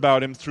had heard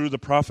about him through the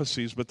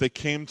prophecies, but they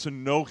came to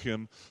know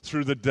him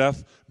through the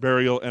death,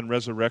 burial, and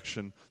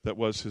resurrection that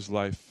was his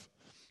life.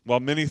 While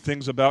many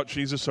things about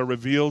Jesus are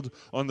revealed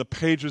on the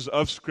pages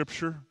of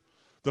Scripture,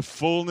 the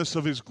fullness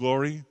of his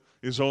glory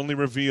is only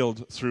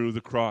revealed through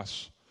the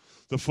cross.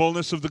 The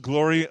fullness of the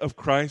glory of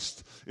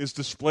Christ is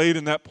displayed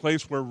in that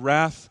place where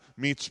wrath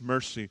meets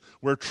mercy,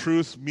 where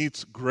truth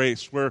meets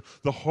grace, where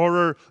the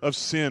horror of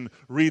sin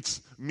meets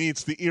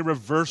the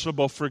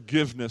irreversible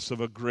forgiveness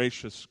of a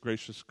gracious,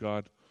 gracious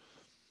God.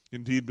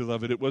 Indeed,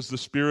 beloved, it was the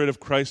Spirit of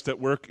Christ at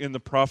work in the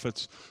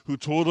prophets who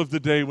told of the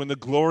day when the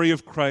glory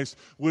of Christ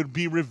would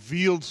be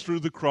revealed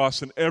through the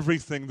cross and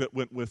everything that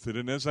went with it.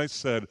 And as I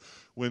said,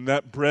 when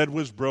that bread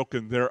was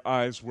broken, their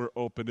eyes were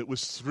opened. It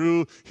was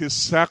through his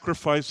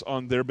sacrifice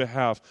on their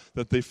behalf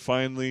that they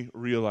finally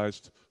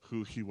realized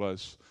who he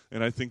was.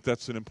 And I think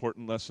that's an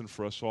important lesson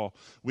for us all.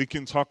 We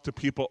can talk to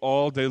people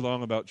all day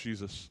long about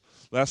Jesus.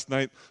 Last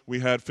night, we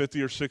had 50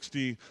 or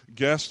 60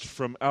 guests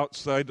from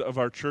outside of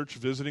our church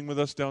visiting with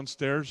us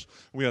downstairs.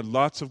 We had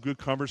lots of good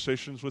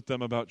conversations with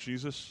them about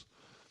Jesus.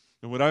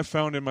 And what I've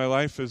found in my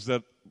life is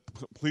that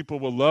people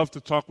will love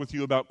to talk with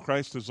you about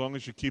Christ as long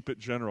as you keep it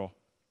general.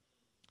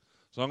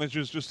 As long as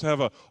you just have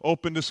an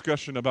open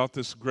discussion about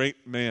this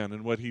great man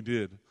and what he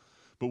did.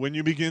 But when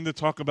you begin to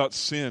talk about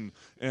sin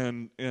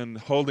and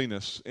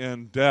holiness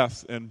and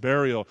death and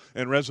burial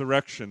and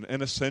resurrection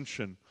and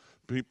ascension,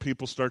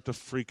 people start to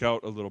freak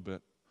out a little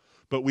bit.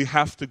 But we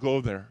have to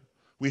go there.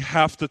 We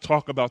have to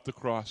talk about the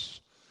cross.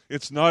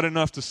 It's not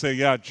enough to say,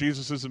 yeah,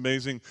 Jesus is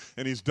amazing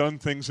and he's done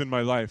things in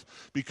my life.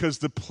 Because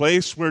the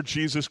place where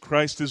Jesus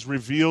Christ is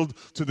revealed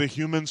to the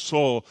human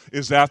soul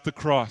is at the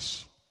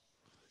cross.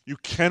 You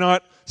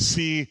cannot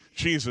see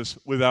Jesus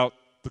without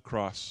the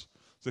cross.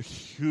 It's a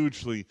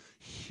hugely,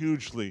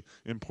 hugely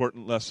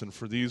important lesson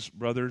for these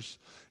brothers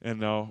and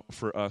now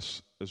for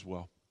us as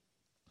well.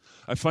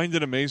 I find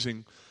it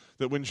amazing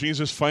that when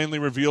Jesus finally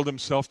revealed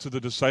himself to the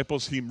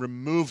disciples, he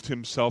removed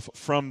himself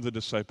from the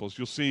disciples.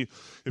 You'll see,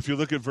 if you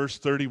look at verse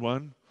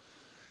 31,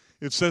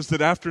 it says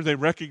that after they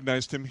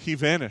recognized him, he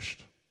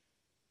vanished.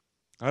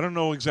 I don't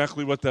know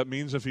exactly what that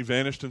means, if he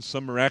vanished in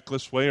some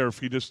miraculous way or if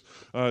he just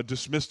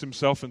dismissed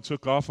himself and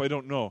took off. I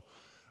don't know.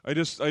 I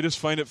just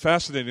find it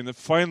fascinating that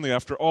finally,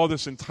 after all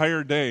this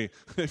entire day,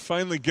 they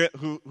finally get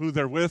who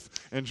they're with,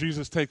 and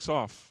Jesus takes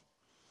off.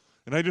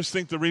 And I just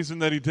think the reason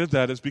that he did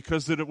that is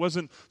because that it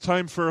wasn't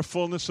time for a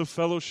fullness of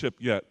fellowship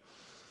yet.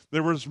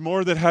 There was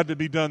more that had to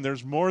be done.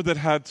 There's more that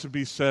had to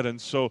be said.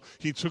 And so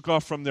he took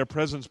off from their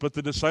presence. But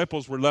the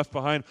disciples were left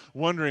behind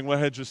wondering what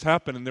had just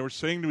happened. And they were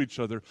saying to each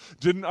other,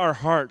 didn't our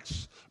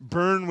hearts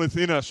burn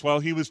within us while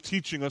he was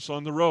teaching us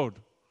on the road?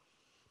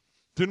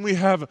 Didn't we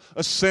have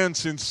a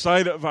sense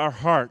inside of our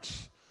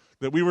hearts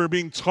that we were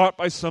being taught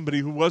by somebody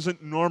who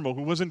wasn't normal,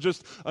 who wasn't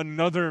just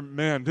another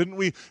man?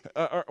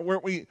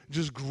 Weren't we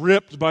just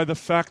gripped by the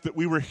fact that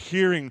we were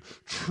hearing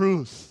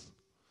truth,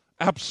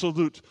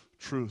 absolute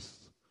truth?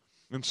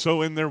 And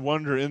so in their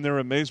wonder, in their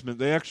amazement,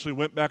 they actually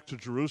went back to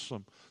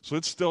Jerusalem. So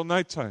it's still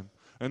nighttime.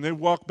 And they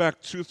walked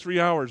back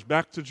 2-3 hours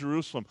back to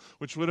Jerusalem,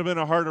 which would have been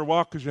a harder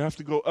walk because you have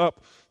to go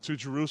up to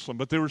Jerusalem.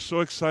 But they were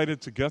so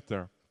excited to get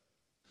there.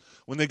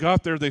 When they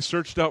got there, they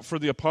searched out for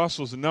the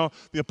apostles. And now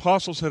the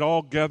apostles had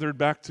all gathered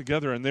back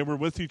together. And they were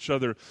with each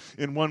other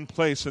in one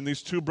place. And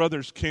these two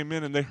brothers came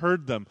in and they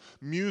heard them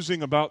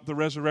musing about the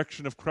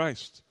resurrection of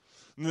Christ.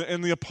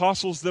 And the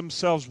apostles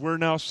themselves were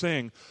now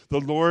saying, the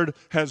Lord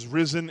has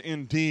risen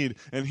indeed,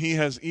 and he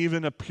has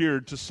even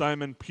appeared to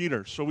Simon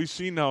Peter. So we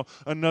see now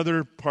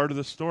another part of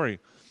the story.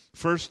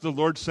 First, the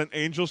Lord sent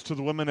angels to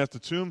the woman at the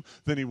tomb.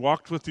 Then he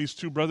walked with these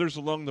two brothers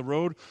along the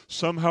road.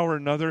 Somehow or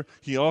another,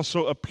 he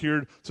also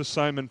appeared to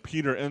Simon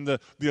Peter. And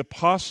the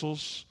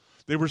apostles,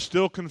 they were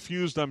still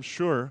confused, I'm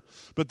sure,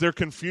 but their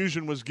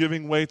confusion was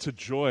giving way to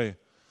joy.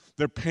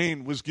 Their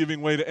pain was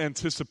giving way to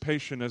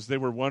anticipation as they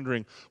were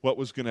wondering what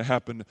was going to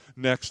happen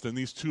next. And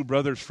these two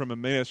brothers from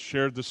Emmaus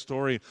shared the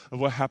story of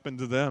what happened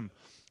to them,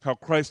 how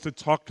Christ had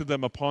talked to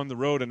them upon the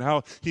road and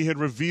how he had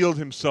revealed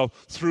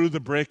himself through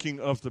the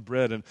breaking of the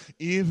bread. And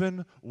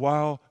even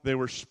while they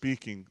were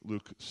speaking,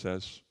 Luke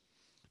says,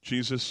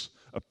 Jesus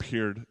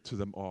appeared to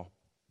them all.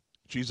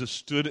 Jesus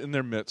stood in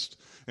their midst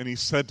and he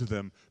said to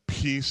them,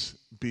 "Peace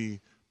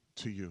be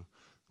to you."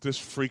 This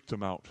freaked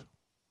them out.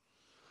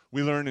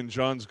 We learn in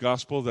John's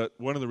gospel that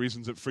one of the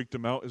reasons it freaked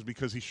him out is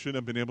because he shouldn't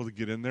have been able to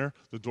get in there.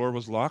 The door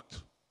was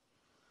locked.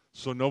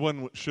 So no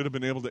one should have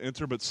been able to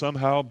enter, but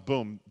somehow,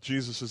 boom,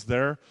 Jesus is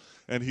there,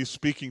 and he's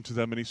speaking to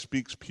them, and he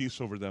speaks peace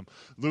over them.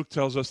 Luke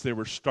tells us they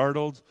were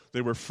startled,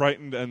 they were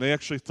frightened, and they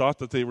actually thought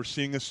that they were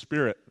seeing a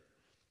spirit,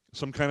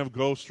 some kind of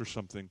ghost or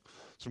something,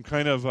 some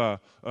kind of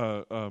a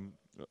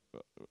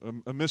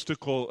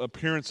mystical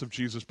appearance of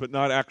Jesus, but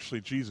not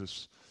actually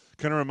Jesus.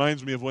 Kind of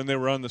reminds me of when they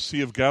were on the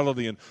Sea of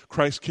Galilee and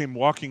Christ came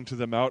walking to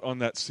them out on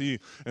that sea,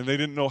 and they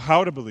didn't know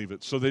how to believe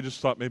it, so they just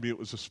thought maybe it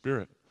was a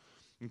spirit.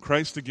 And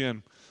Christ,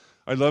 again,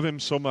 I love him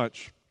so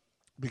much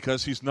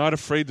because he's not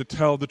afraid to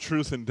tell the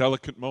truth in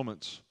delicate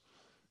moments,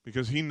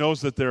 because he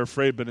knows that they're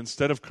afraid, but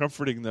instead of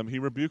comforting them, he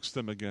rebukes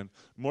them again,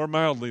 more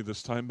mildly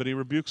this time, but he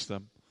rebukes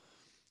them.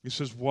 He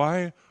says,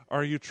 "Why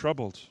are you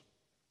troubled?"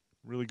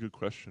 Really good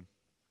question.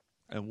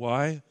 "And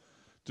why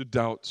do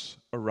doubts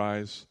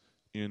arise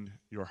in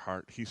your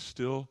heart?" He's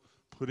still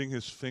putting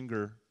his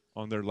finger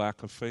on their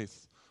lack of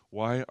faith.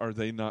 Why are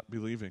they not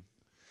believing?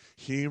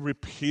 He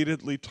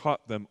repeatedly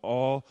taught them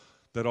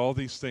that all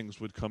these things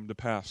would come to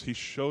pass. He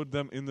showed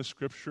them in the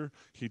scripture.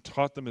 He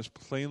taught them as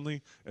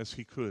plainly as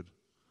he could.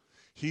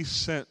 He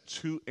sent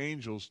 2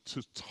 angels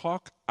to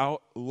talk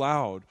out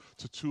loud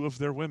to 2 of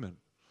their women.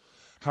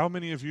 How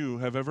many of you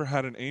have ever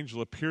had an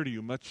angel appear to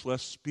you, much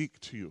less speak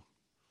to you?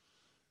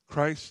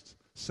 Christ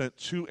sent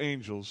 2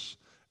 angels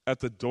at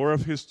the door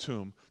of his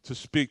tomb to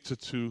speak to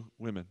 2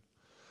 women.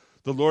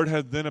 The Lord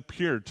had then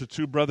appeared to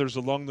 2 brothers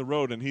along the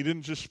road, and he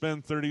didn't just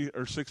spend 30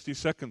 or 60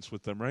 seconds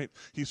with them, right?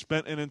 He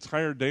spent an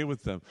entire day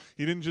with them.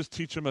 He didn't just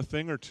teach them a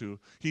thing or two.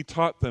 He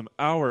taught them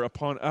hour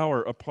upon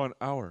hour upon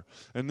hour.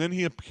 And then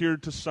he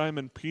appeared to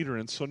Simon Peter.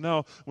 And so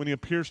now, when he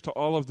appears to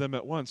all of them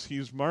at once,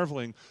 he's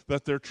marveling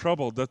that they're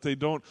troubled, that they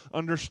don't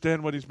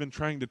understand what he's been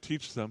trying to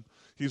teach them.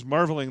 He's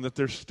marveling that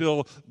there's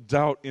still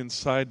doubt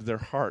inside their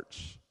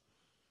hearts.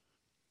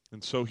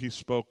 And so he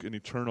spoke an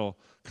eternal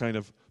kind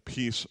of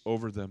peace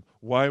over them.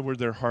 Why were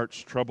their hearts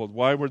troubled?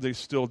 Why were they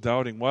still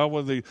doubting? Why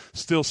were they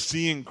still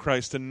seeing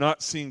Christ and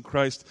not seeing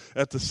Christ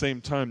at the same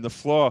time? The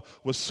flaw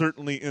was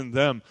certainly in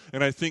them.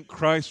 And I think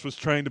Christ was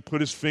trying to put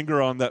his finger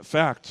on that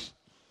fact.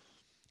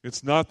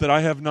 It's not that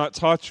I have not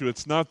taught you.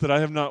 It's not that I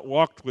have not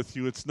walked with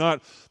you. It's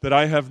not that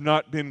I have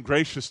not been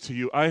gracious to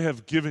you. I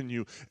have given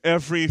you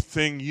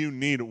everything you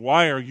need.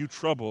 Why are you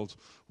troubled?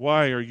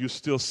 Why are you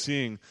still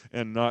seeing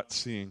and not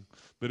seeing?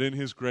 But in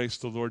his grace,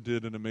 the Lord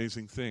did an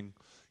amazing thing.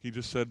 He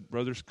just said,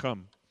 "Brothers,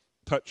 come,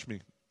 touch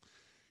me.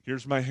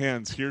 Here's my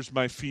hands, here's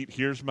my feet,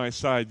 here's my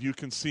side. You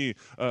can see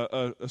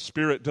a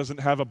spirit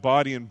doesn't have a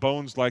body and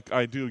bones like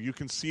I do. You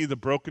can see the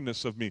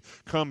brokenness of me.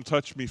 Come,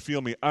 touch me,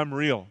 feel me. I'm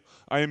real.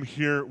 I am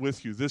here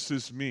with you. This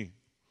is me."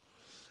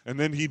 And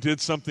then he did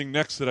something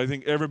next that I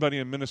think everybody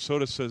in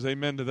Minnesota says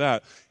amen to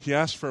that. He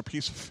asked for a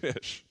piece of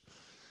fish.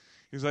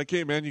 He's like,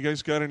 "Hey, man, you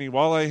guys got any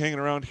walleye hanging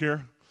around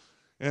here?"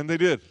 And they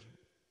did.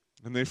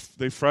 And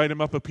they fried him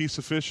up a piece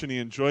of fish, and he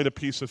enjoyed a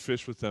piece of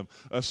fish with them.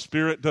 A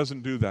spirit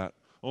doesn't do that.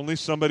 Only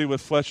somebody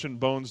with flesh and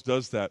bones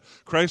does that.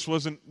 This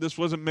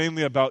wasn't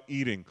mainly about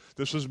eating.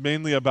 This was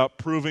mainly about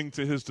proving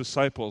to his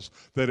disciples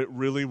that it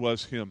really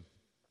was him,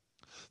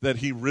 that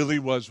he really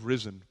was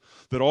risen,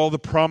 that all the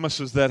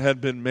promises that had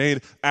been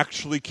made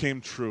actually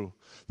came true,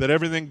 that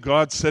everything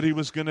God said he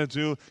was going to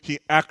do, he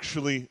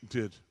actually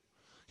did.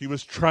 He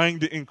was trying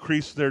to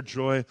increase their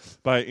joy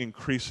by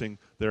increasing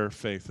their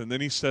faith. And then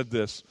he said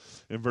this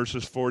in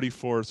verses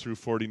 44 through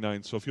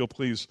 49. So if you'll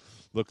please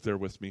look there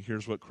with me.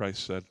 Here's what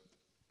Christ said.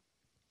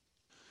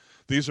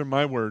 These are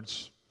my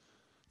words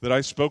that I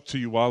spoke to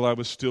you while I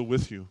was still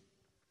with you,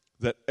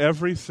 that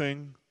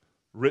everything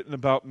written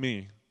about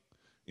me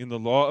in the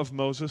law of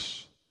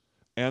Moses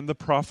and the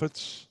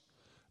prophets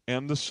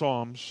and the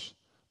Psalms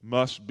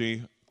must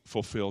be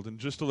fulfilled. And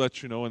just to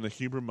let you know, in the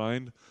Hebrew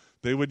mind,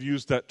 they would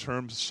use that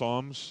term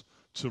Psalms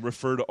to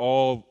refer to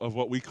all of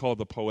what we call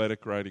the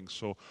poetic writings.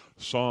 So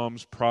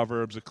Psalms,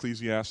 Proverbs,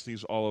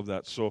 Ecclesiastes, all of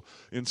that. So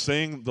in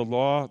saying the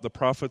law, the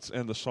prophets,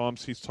 and the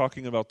Psalms, he's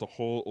talking about the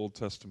whole Old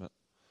Testament.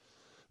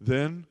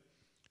 Then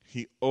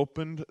he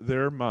opened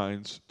their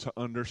minds to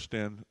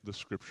understand the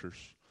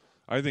Scriptures.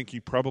 I think he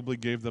probably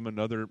gave them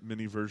another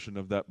mini version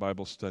of that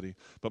Bible study.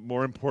 But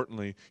more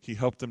importantly, he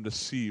helped them to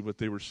see what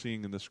they were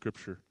seeing in the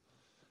Scripture.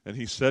 And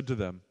he said to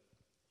them,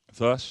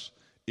 thus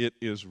it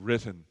is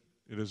written,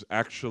 it is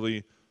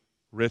actually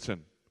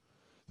written,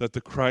 that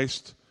the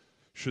Christ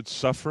should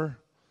suffer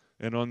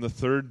and on the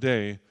third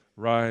day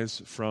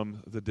rise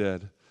from the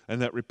dead,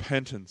 and that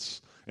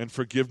repentance and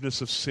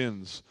forgiveness of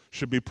sins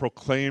should be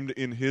proclaimed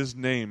in his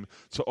name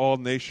to all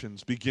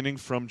nations, beginning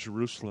from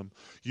Jerusalem.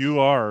 You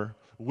are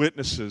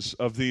witnesses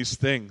of these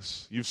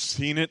things. You've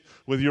seen it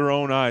with your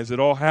own eyes. It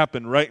all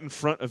happened right in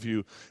front of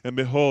you. And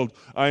behold,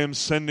 I am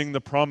sending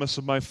the promise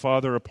of my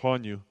Father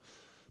upon you.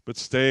 But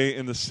stay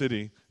in the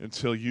city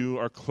until you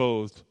are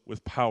clothed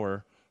with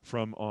power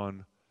from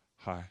on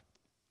high.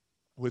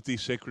 With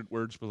these sacred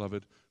words,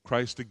 beloved,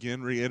 Christ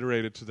again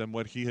reiterated to them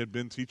what he had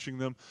been teaching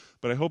them,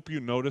 but I hope you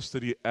notice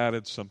that he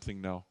added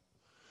something now.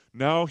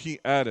 Now he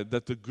added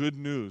that the good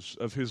news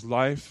of his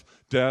life,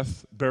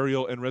 death,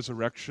 burial, and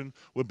resurrection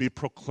would be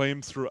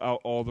proclaimed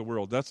throughout all the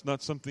world. That's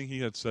not something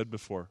he had said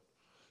before.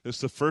 It's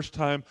the first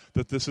time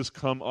that this has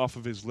come off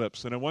of his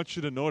lips. And I want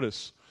you to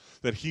notice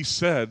that he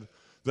said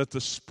that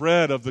the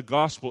spread of the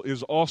gospel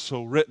is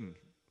also written.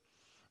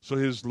 So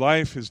his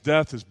life, his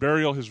death, his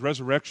burial, his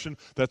resurrection,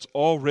 that's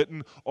all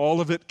written. All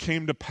of it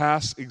came to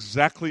pass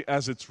exactly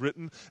as it's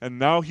written. And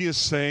now he is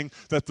saying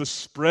that the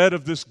spread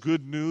of this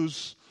good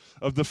news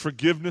of the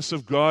forgiveness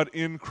of God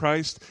in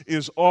Christ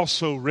is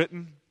also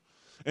written.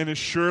 And as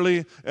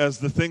surely as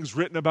the things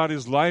written about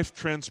his life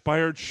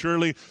transpired,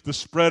 surely the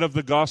spread of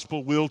the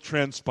gospel will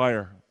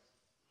transpire.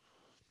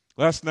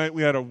 Last night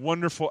we had a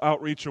wonderful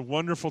outreach, a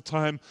wonderful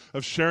time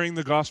of sharing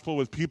the gospel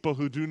with people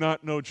who do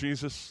not know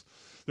Jesus.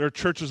 There are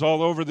churches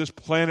all over this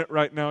planet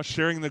right now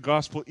sharing the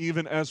gospel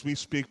even as we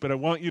speak, but I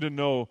want you to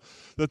know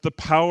that the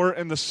power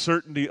and the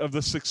certainty of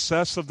the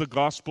success of the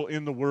gospel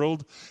in the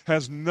world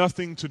has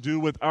nothing to do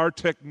with our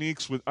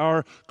techniques, with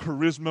our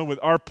charisma, with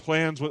our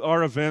plans, with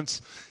our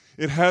events.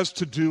 It has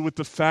to do with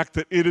the fact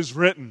that it is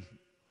written,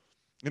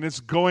 and it's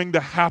going to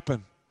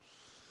happen.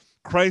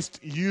 Christ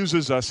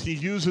uses us. He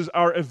uses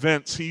our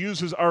events. He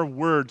uses our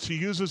words. He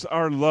uses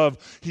our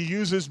love. He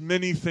uses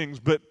many things,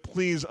 but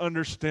please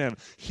understand,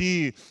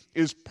 he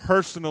is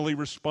personally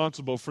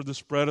responsible for the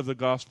spread of the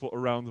gospel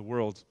around the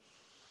world.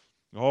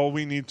 All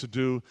we need to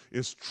do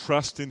is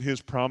trust in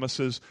his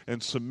promises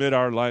and submit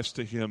our lives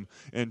to him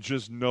and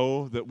just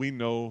know that we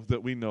know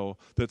that we know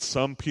that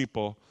some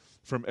people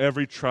from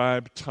every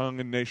tribe,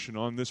 tongue, and nation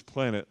on this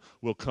planet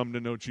will come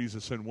to know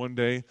Jesus. And one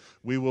day,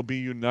 we will be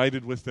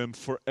united with them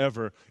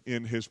forever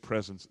in his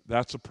presence.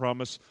 That's a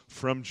promise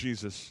from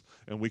Jesus,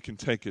 and we can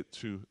take it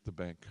to the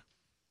bank.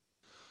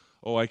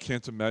 Oh, I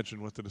can't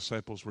imagine what the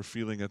disciples were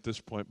feeling at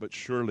this point, but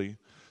surely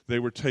they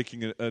were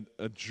taking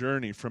a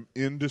journey from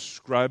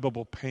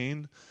indescribable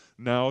pain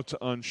now to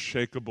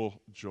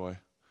unshakable joy.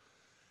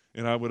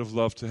 And I would have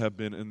loved to have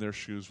been in their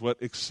shoes.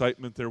 What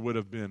excitement there would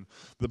have been.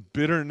 The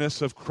bitterness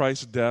of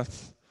Christ's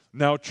death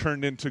now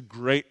turned into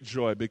great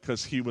joy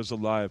because he was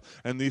alive.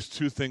 And these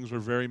two things were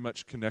very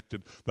much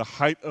connected. The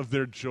height of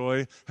their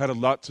joy had a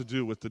lot to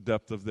do with the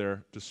depth of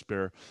their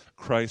despair.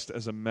 Christ,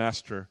 as a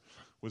master,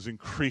 was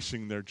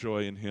increasing their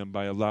joy in him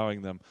by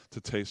allowing them to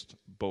taste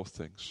both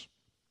things.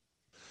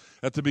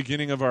 At the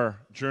beginning of our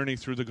journey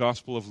through the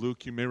Gospel of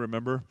Luke, you may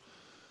remember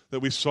that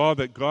we saw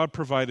that God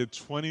provided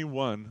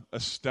 21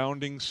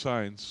 astounding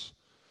signs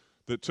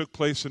that took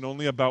place in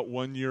only about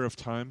 1 year of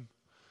time.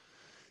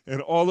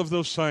 And all of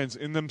those signs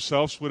in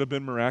themselves would have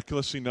been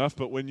miraculous enough,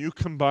 but when you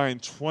combine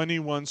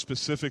 21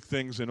 specific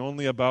things in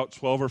only about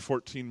 12 or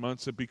 14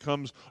 months, it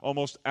becomes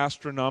almost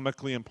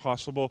astronomically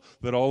impossible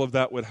that all of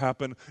that would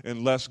happen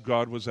unless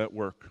God was at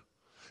work.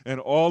 And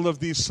all of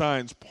these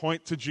signs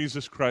point to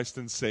Jesus Christ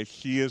and say,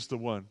 he is the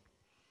one.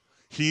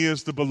 He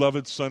is the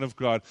beloved Son of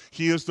God.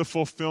 He is the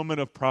fulfillment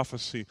of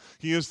prophecy.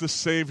 He is the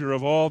Savior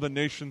of all the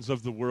nations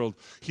of the world.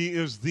 He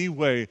is the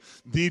way,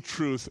 the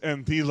truth,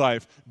 and the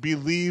life.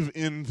 Believe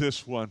in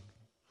this one.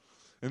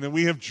 And then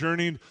we have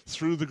journeyed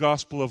through the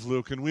Gospel of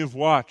Luke, and we have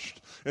watched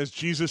as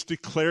Jesus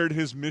declared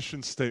his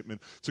mission statement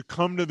to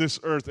come to this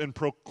earth and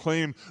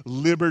proclaim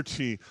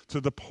liberty to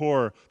the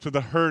poor, to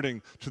the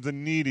hurting, to the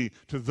needy,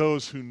 to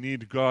those who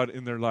need God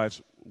in their lives,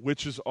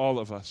 which is all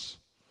of us.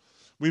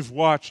 We've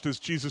watched as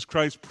Jesus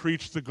Christ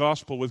preached the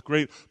gospel with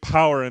great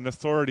power and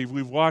authority.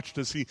 We've watched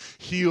as he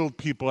healed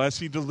people, as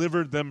he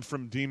delivered them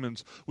from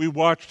demons. We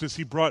watched as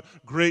he brought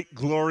great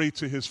glory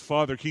to his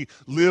Father. He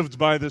lived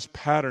by this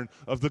pattern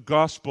of the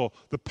gospel,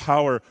 the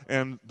power,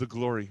 and the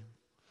glory.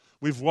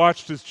 We've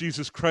watched as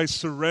Jesus Christ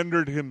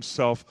surrendered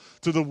himself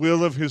to the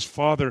will of his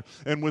Father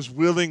and was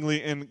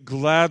willingly and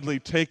gladly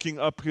taking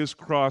up his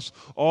cross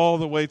all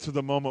the way to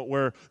the moment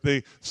where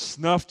they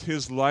snuffed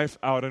his life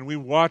out. And we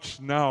watch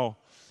now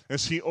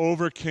as he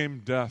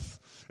overcame death,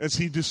 as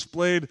he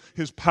displayed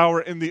his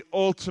power in the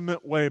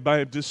ultimate way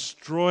by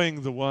destroying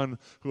the one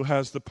who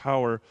has the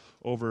power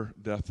over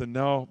death. And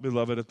now,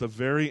 beloved, at the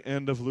very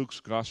end of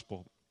Luke's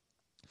gospel,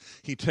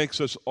 he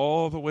takes us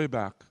all the way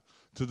back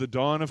to the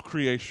dawn of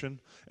creation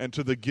and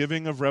to the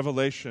giving of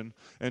revelation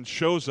and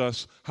shows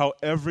us how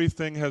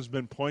everything has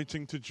been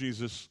pointing to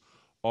Jesus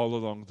all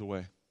along the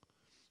way.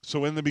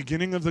 So in the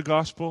beginning of the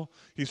gospel,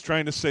 he's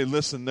trying to say,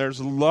 listen,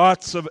 there's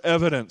lots of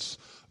evidence,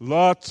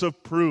 lots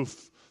of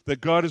proof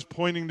that God is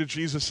pointing to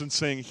Jesus and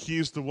saying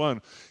he's the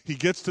one. He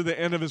gets to the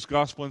end of his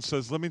gospel and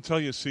says, let me tell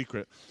you a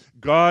secret.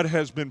 God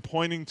has been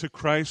pointing to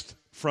Christ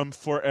from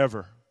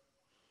forever.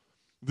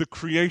 The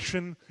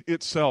creation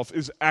itself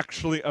is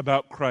actually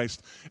about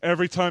Christ.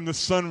 Every time the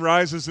sun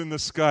rises in the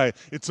sky,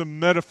 it's a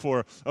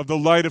metaphor of the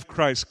light of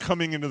Christ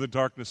coming into the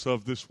darkness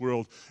of this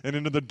world and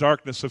into the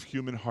darkness of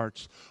human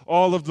hearts.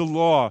 All of the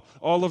law,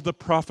 all of the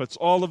prophets,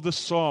 all of the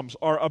Psalms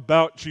are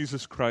about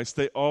Jesus Christ.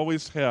 They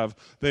always have,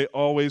 they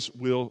always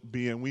will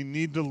be. And we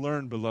need to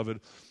learn, beloved,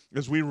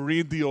 as we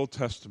read the Old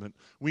Testament,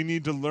 we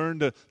need to learn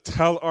to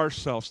tell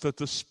ourselves that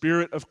the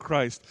Spirit of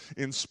Christ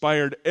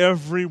inspired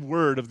every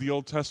word of the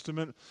Old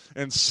Testament,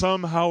 and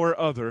somehow or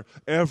other,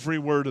 every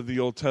word of the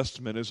Old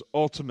Testament is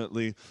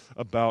ultimately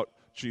about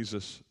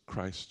Jesus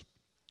Christ.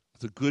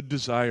 The good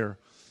desire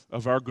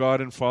of our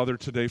God and Father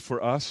today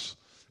for us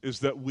is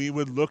that we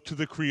would look to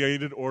the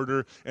created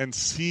order and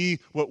see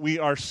what we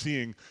are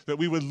seeing, that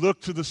we would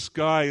look to the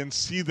sky and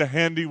see the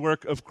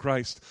handiwork of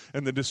Christ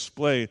and the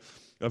display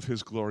of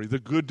his glory. The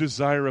good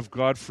desire of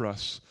God for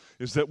us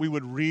is that we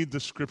would read the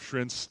Scripture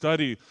and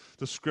study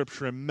the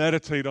Scripture and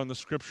meditate on the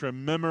Scripture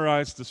and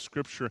memorize the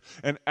Scripture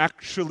and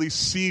actually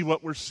see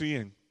what we're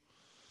seeing.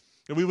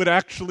 And we would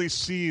actually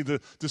see the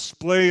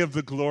display of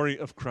the glory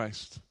of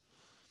Christ.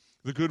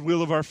 The good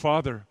will of our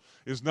Father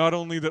is not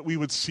only that we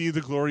would see the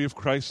glory of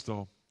Christ,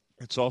 though,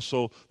 it's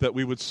also that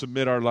we would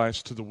submit our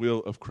lives to the will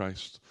of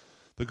Christ.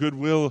 The good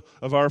will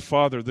of our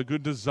Father, the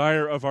good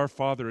desire of our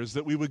Father is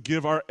that we would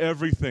give our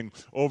everything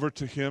over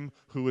to him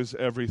who is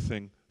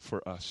everything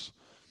for us.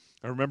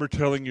 I remember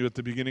telling you at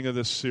the beginning of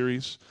this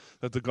series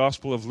that the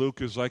Gospel of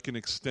Luke is like an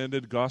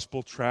extended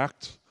gospel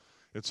tract.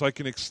 It's like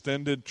an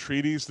extended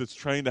treatise that's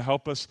trying to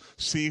help us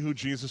see who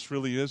Jesus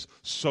really is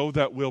so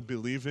that we'll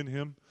believe in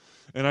him.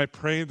 And I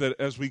pray that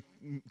as we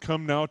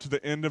come now to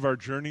the end of our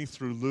journey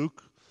through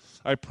Luke,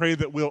 I pray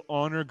that we'll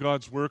honor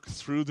God's work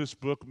through this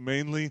book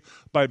mainly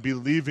by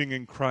believing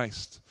in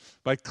Christ,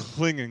 by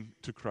clinging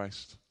to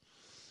Christ.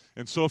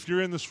 And so if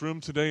you're in this room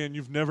today and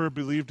you've never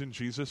believed in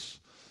Jesus,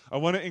 I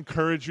want to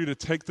encourage you to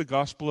take the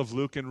Gospel of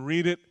Luke and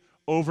read it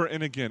over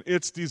and again.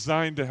 It's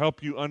designed to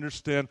help you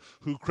understand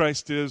who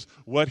Christ is,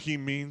 what he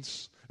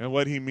means, and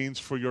what he means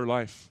for your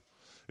life.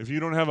 If you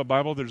don't have a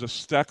Bible, there's a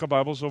stack of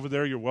Bibles over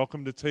there. You're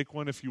welcome to take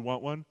one if you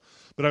want one.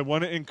 But I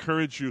want to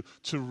encourage you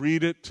to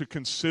read it, to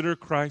consider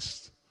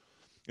Christ,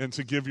 and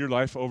to give your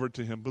life over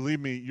to him. Believe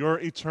me, your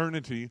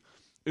eternity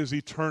is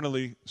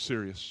eternally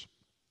serious.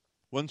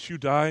 Once you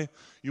die,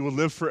 you will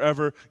live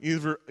forever,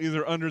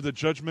 either under the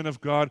judgment of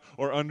God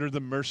or under the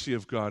mercy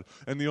of God.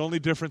 And the only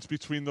difference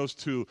between those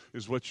two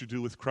is what you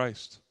do with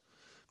Christ.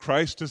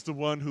 Christ is the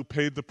one who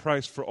paid the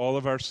price for all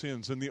of our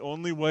sins. And the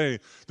only way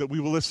that we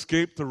will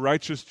escape the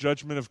righteous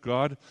judgment of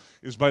God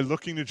is by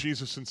looking to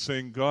Jesus and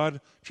saying,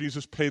 God,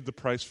 Jesus paid the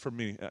price for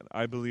me, and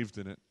I believed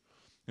in it.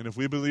 And if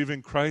we believe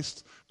in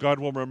Christ, God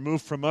will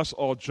remove from us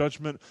all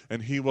judgment,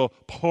 and he will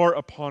pour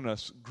upon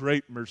us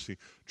great mercy,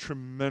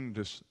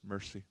 tremendous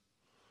mercy.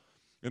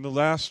 In the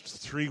last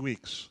 3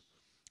 weeks,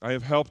 I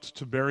have helped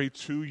to bury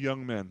 2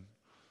 young men.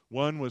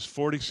 One was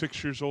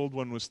 46 years old,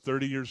 one was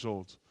 30 years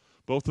old.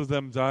 Both of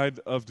them died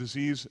of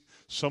disease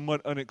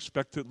somewhat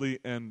unexpectedly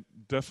and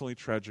definitely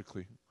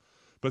tragically.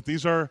 But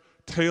these are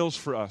tales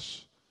for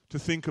us to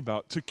think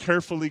about, to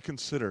carefully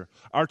consider.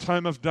 Our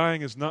time of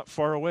dying is not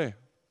far away.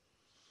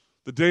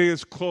 The day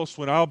is close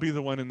when I'll be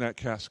the one in that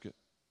casket.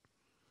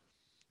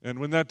 And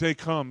when that day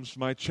comes,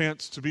 my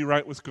chance to be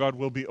right with God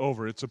will be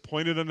over. It's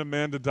appointed unto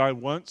man to die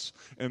once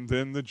and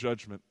then the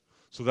judgment.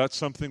 So that's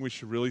something we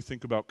should really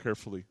think about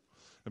carefully.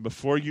 And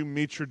before you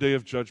meet your day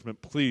of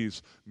judgment,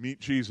 please meet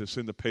Jesus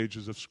in the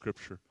pages of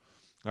Scripture.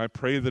 I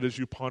pray that as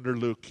you ponder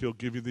Luke, he'll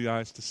give you the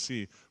eyes to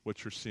see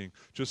what you're seeing.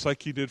 Just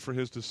like he did for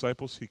his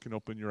disciples, he can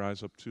open your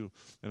eyes up too,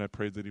 and I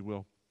pray that he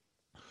will.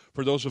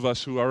 For those of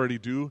us who already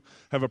do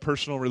have a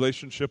personal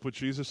relationship with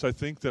Jesus, I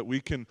think that we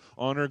can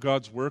honor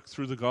God's work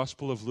through the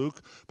Gospel of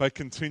Luke by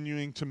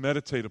continuing to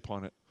meditate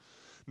upon it.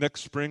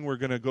 Next spring, we're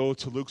going to go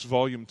to Luke's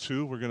volume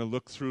 2. We're going to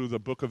look through the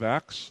book of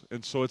Acts.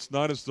 And so it's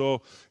not as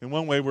though, in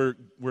one way,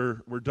 we're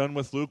done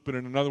with Luke, but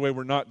in another way,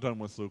 we're not done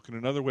with Luke. In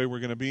another way, we're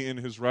going to be in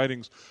his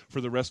writings for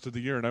the rest of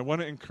the year. And I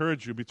want to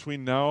encourage you,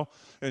 between now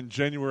and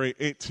January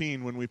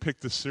 18, when we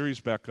pick this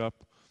series back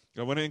up,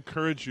 I want to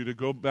encourage you to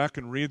go back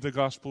and read the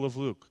Gospel of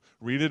Luke.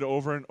 Read it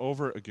over and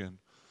over again.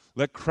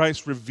 Let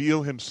Christ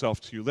reveal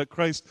himself to you. Let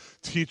Christ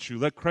teach you.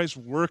 Let Christ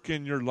work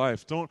in your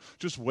life. Don't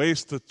just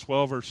waste the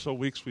 12 or so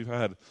weeks we've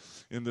had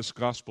in this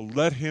gospel.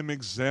 Let him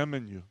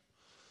examine you.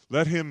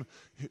 Let him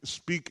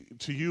speak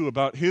to you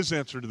about his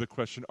answer to the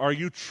question, are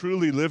you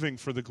truly living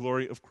for the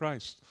glory of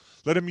Christ?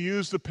 Let him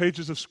use the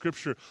pages of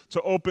Scripture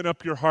to open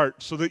up your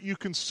heart so that you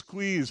can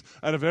squeeze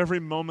out of every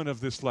moment of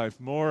this life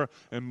more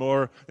and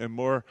more and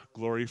more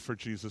glory for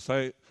Jesus.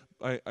 I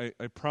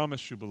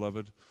promise you,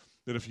 beloved,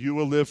 that if you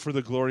will live for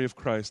the glory of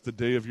Christ, the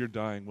day of your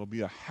dying will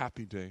be a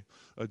happy day,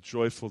 a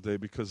joyful day,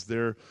 because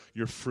there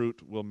your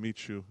fruit will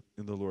meet you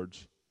in the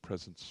Lord's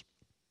presence.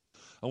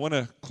 I want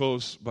to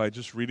close by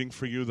just reading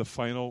for you the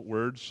final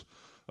words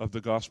of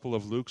the Gospel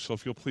of Luke. So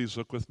if you'll please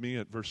look with me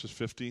at verses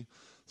 50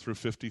 through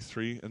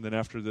 53, and then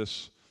after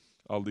this,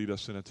 I'll lead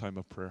us in a time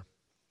of prayer.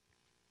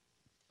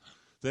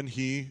 Then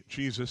he,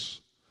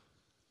 Jesus,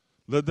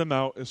 led them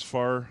out as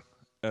far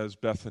as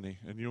Bethany.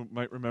 And you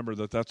might remember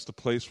that that's the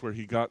place where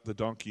he got the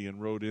donkey and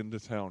rode into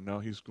town. Now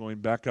he's going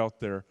back out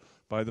there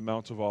by the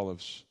Mount of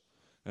Olives.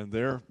 And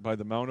there, by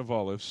the Mount of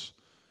Olives,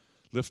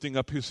 lifting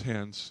up his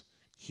hands,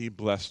 he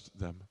blessed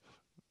them.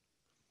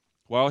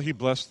 While he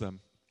blessed them,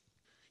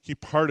 he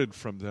parted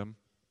from them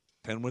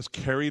and was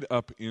carried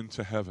up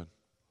into heaven.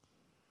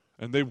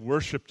 And they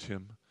worshipped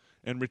him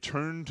and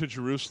returned to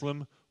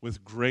Jerusalem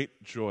with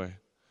great joy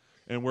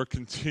and were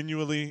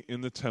continually in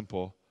the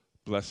temple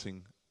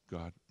blessing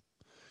God.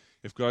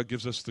 If God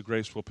gives us the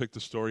grace, we'll pick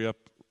the story up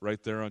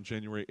right there on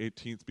January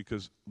 18th,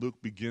 because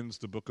Luke begins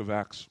the book of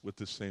Acts with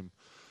this same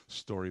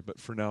story.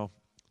 But for now,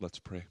 let's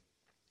pray.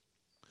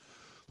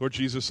 Lord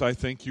Jesus, I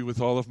thank you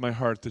with all of my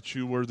heart that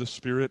you were the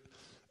Spirit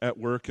at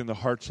work in the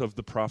hearts of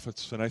the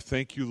prophets. And I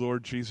thank you,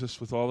 Lord Jesus,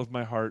 with all of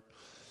my heart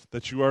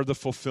that you are the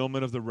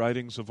fulfillment of the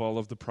writings of all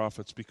of the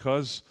prophets.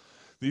 Because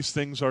these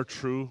things are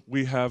true,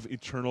 we have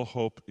eternal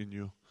hope in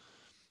you.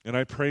 And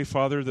I pray,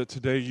 Father, that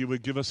today you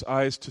would give us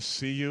eyes to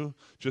see you,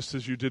 just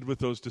as you did with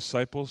those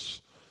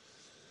disciples.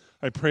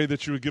 I pray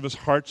that you would give us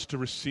hearts to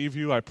receive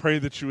you. I pray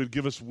that you would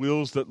give us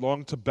wills that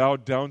long to bow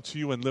down to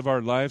you and live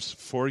our lives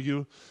for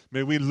you.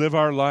 May we live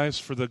our lives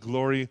for the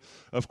glory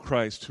of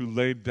Christ, who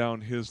laid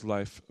down his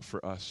life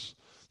for us.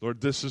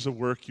 Lord, this is a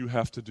work you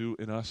have to do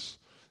in us.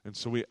 And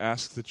so we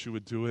ask that you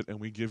would do it,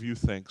 and we give you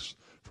thanks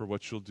for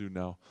what you'll do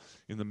now.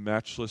 In the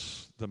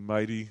matchless, the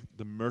mighty,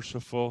 the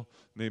merciful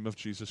name of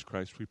Jesus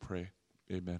Christ, we pray. Amen.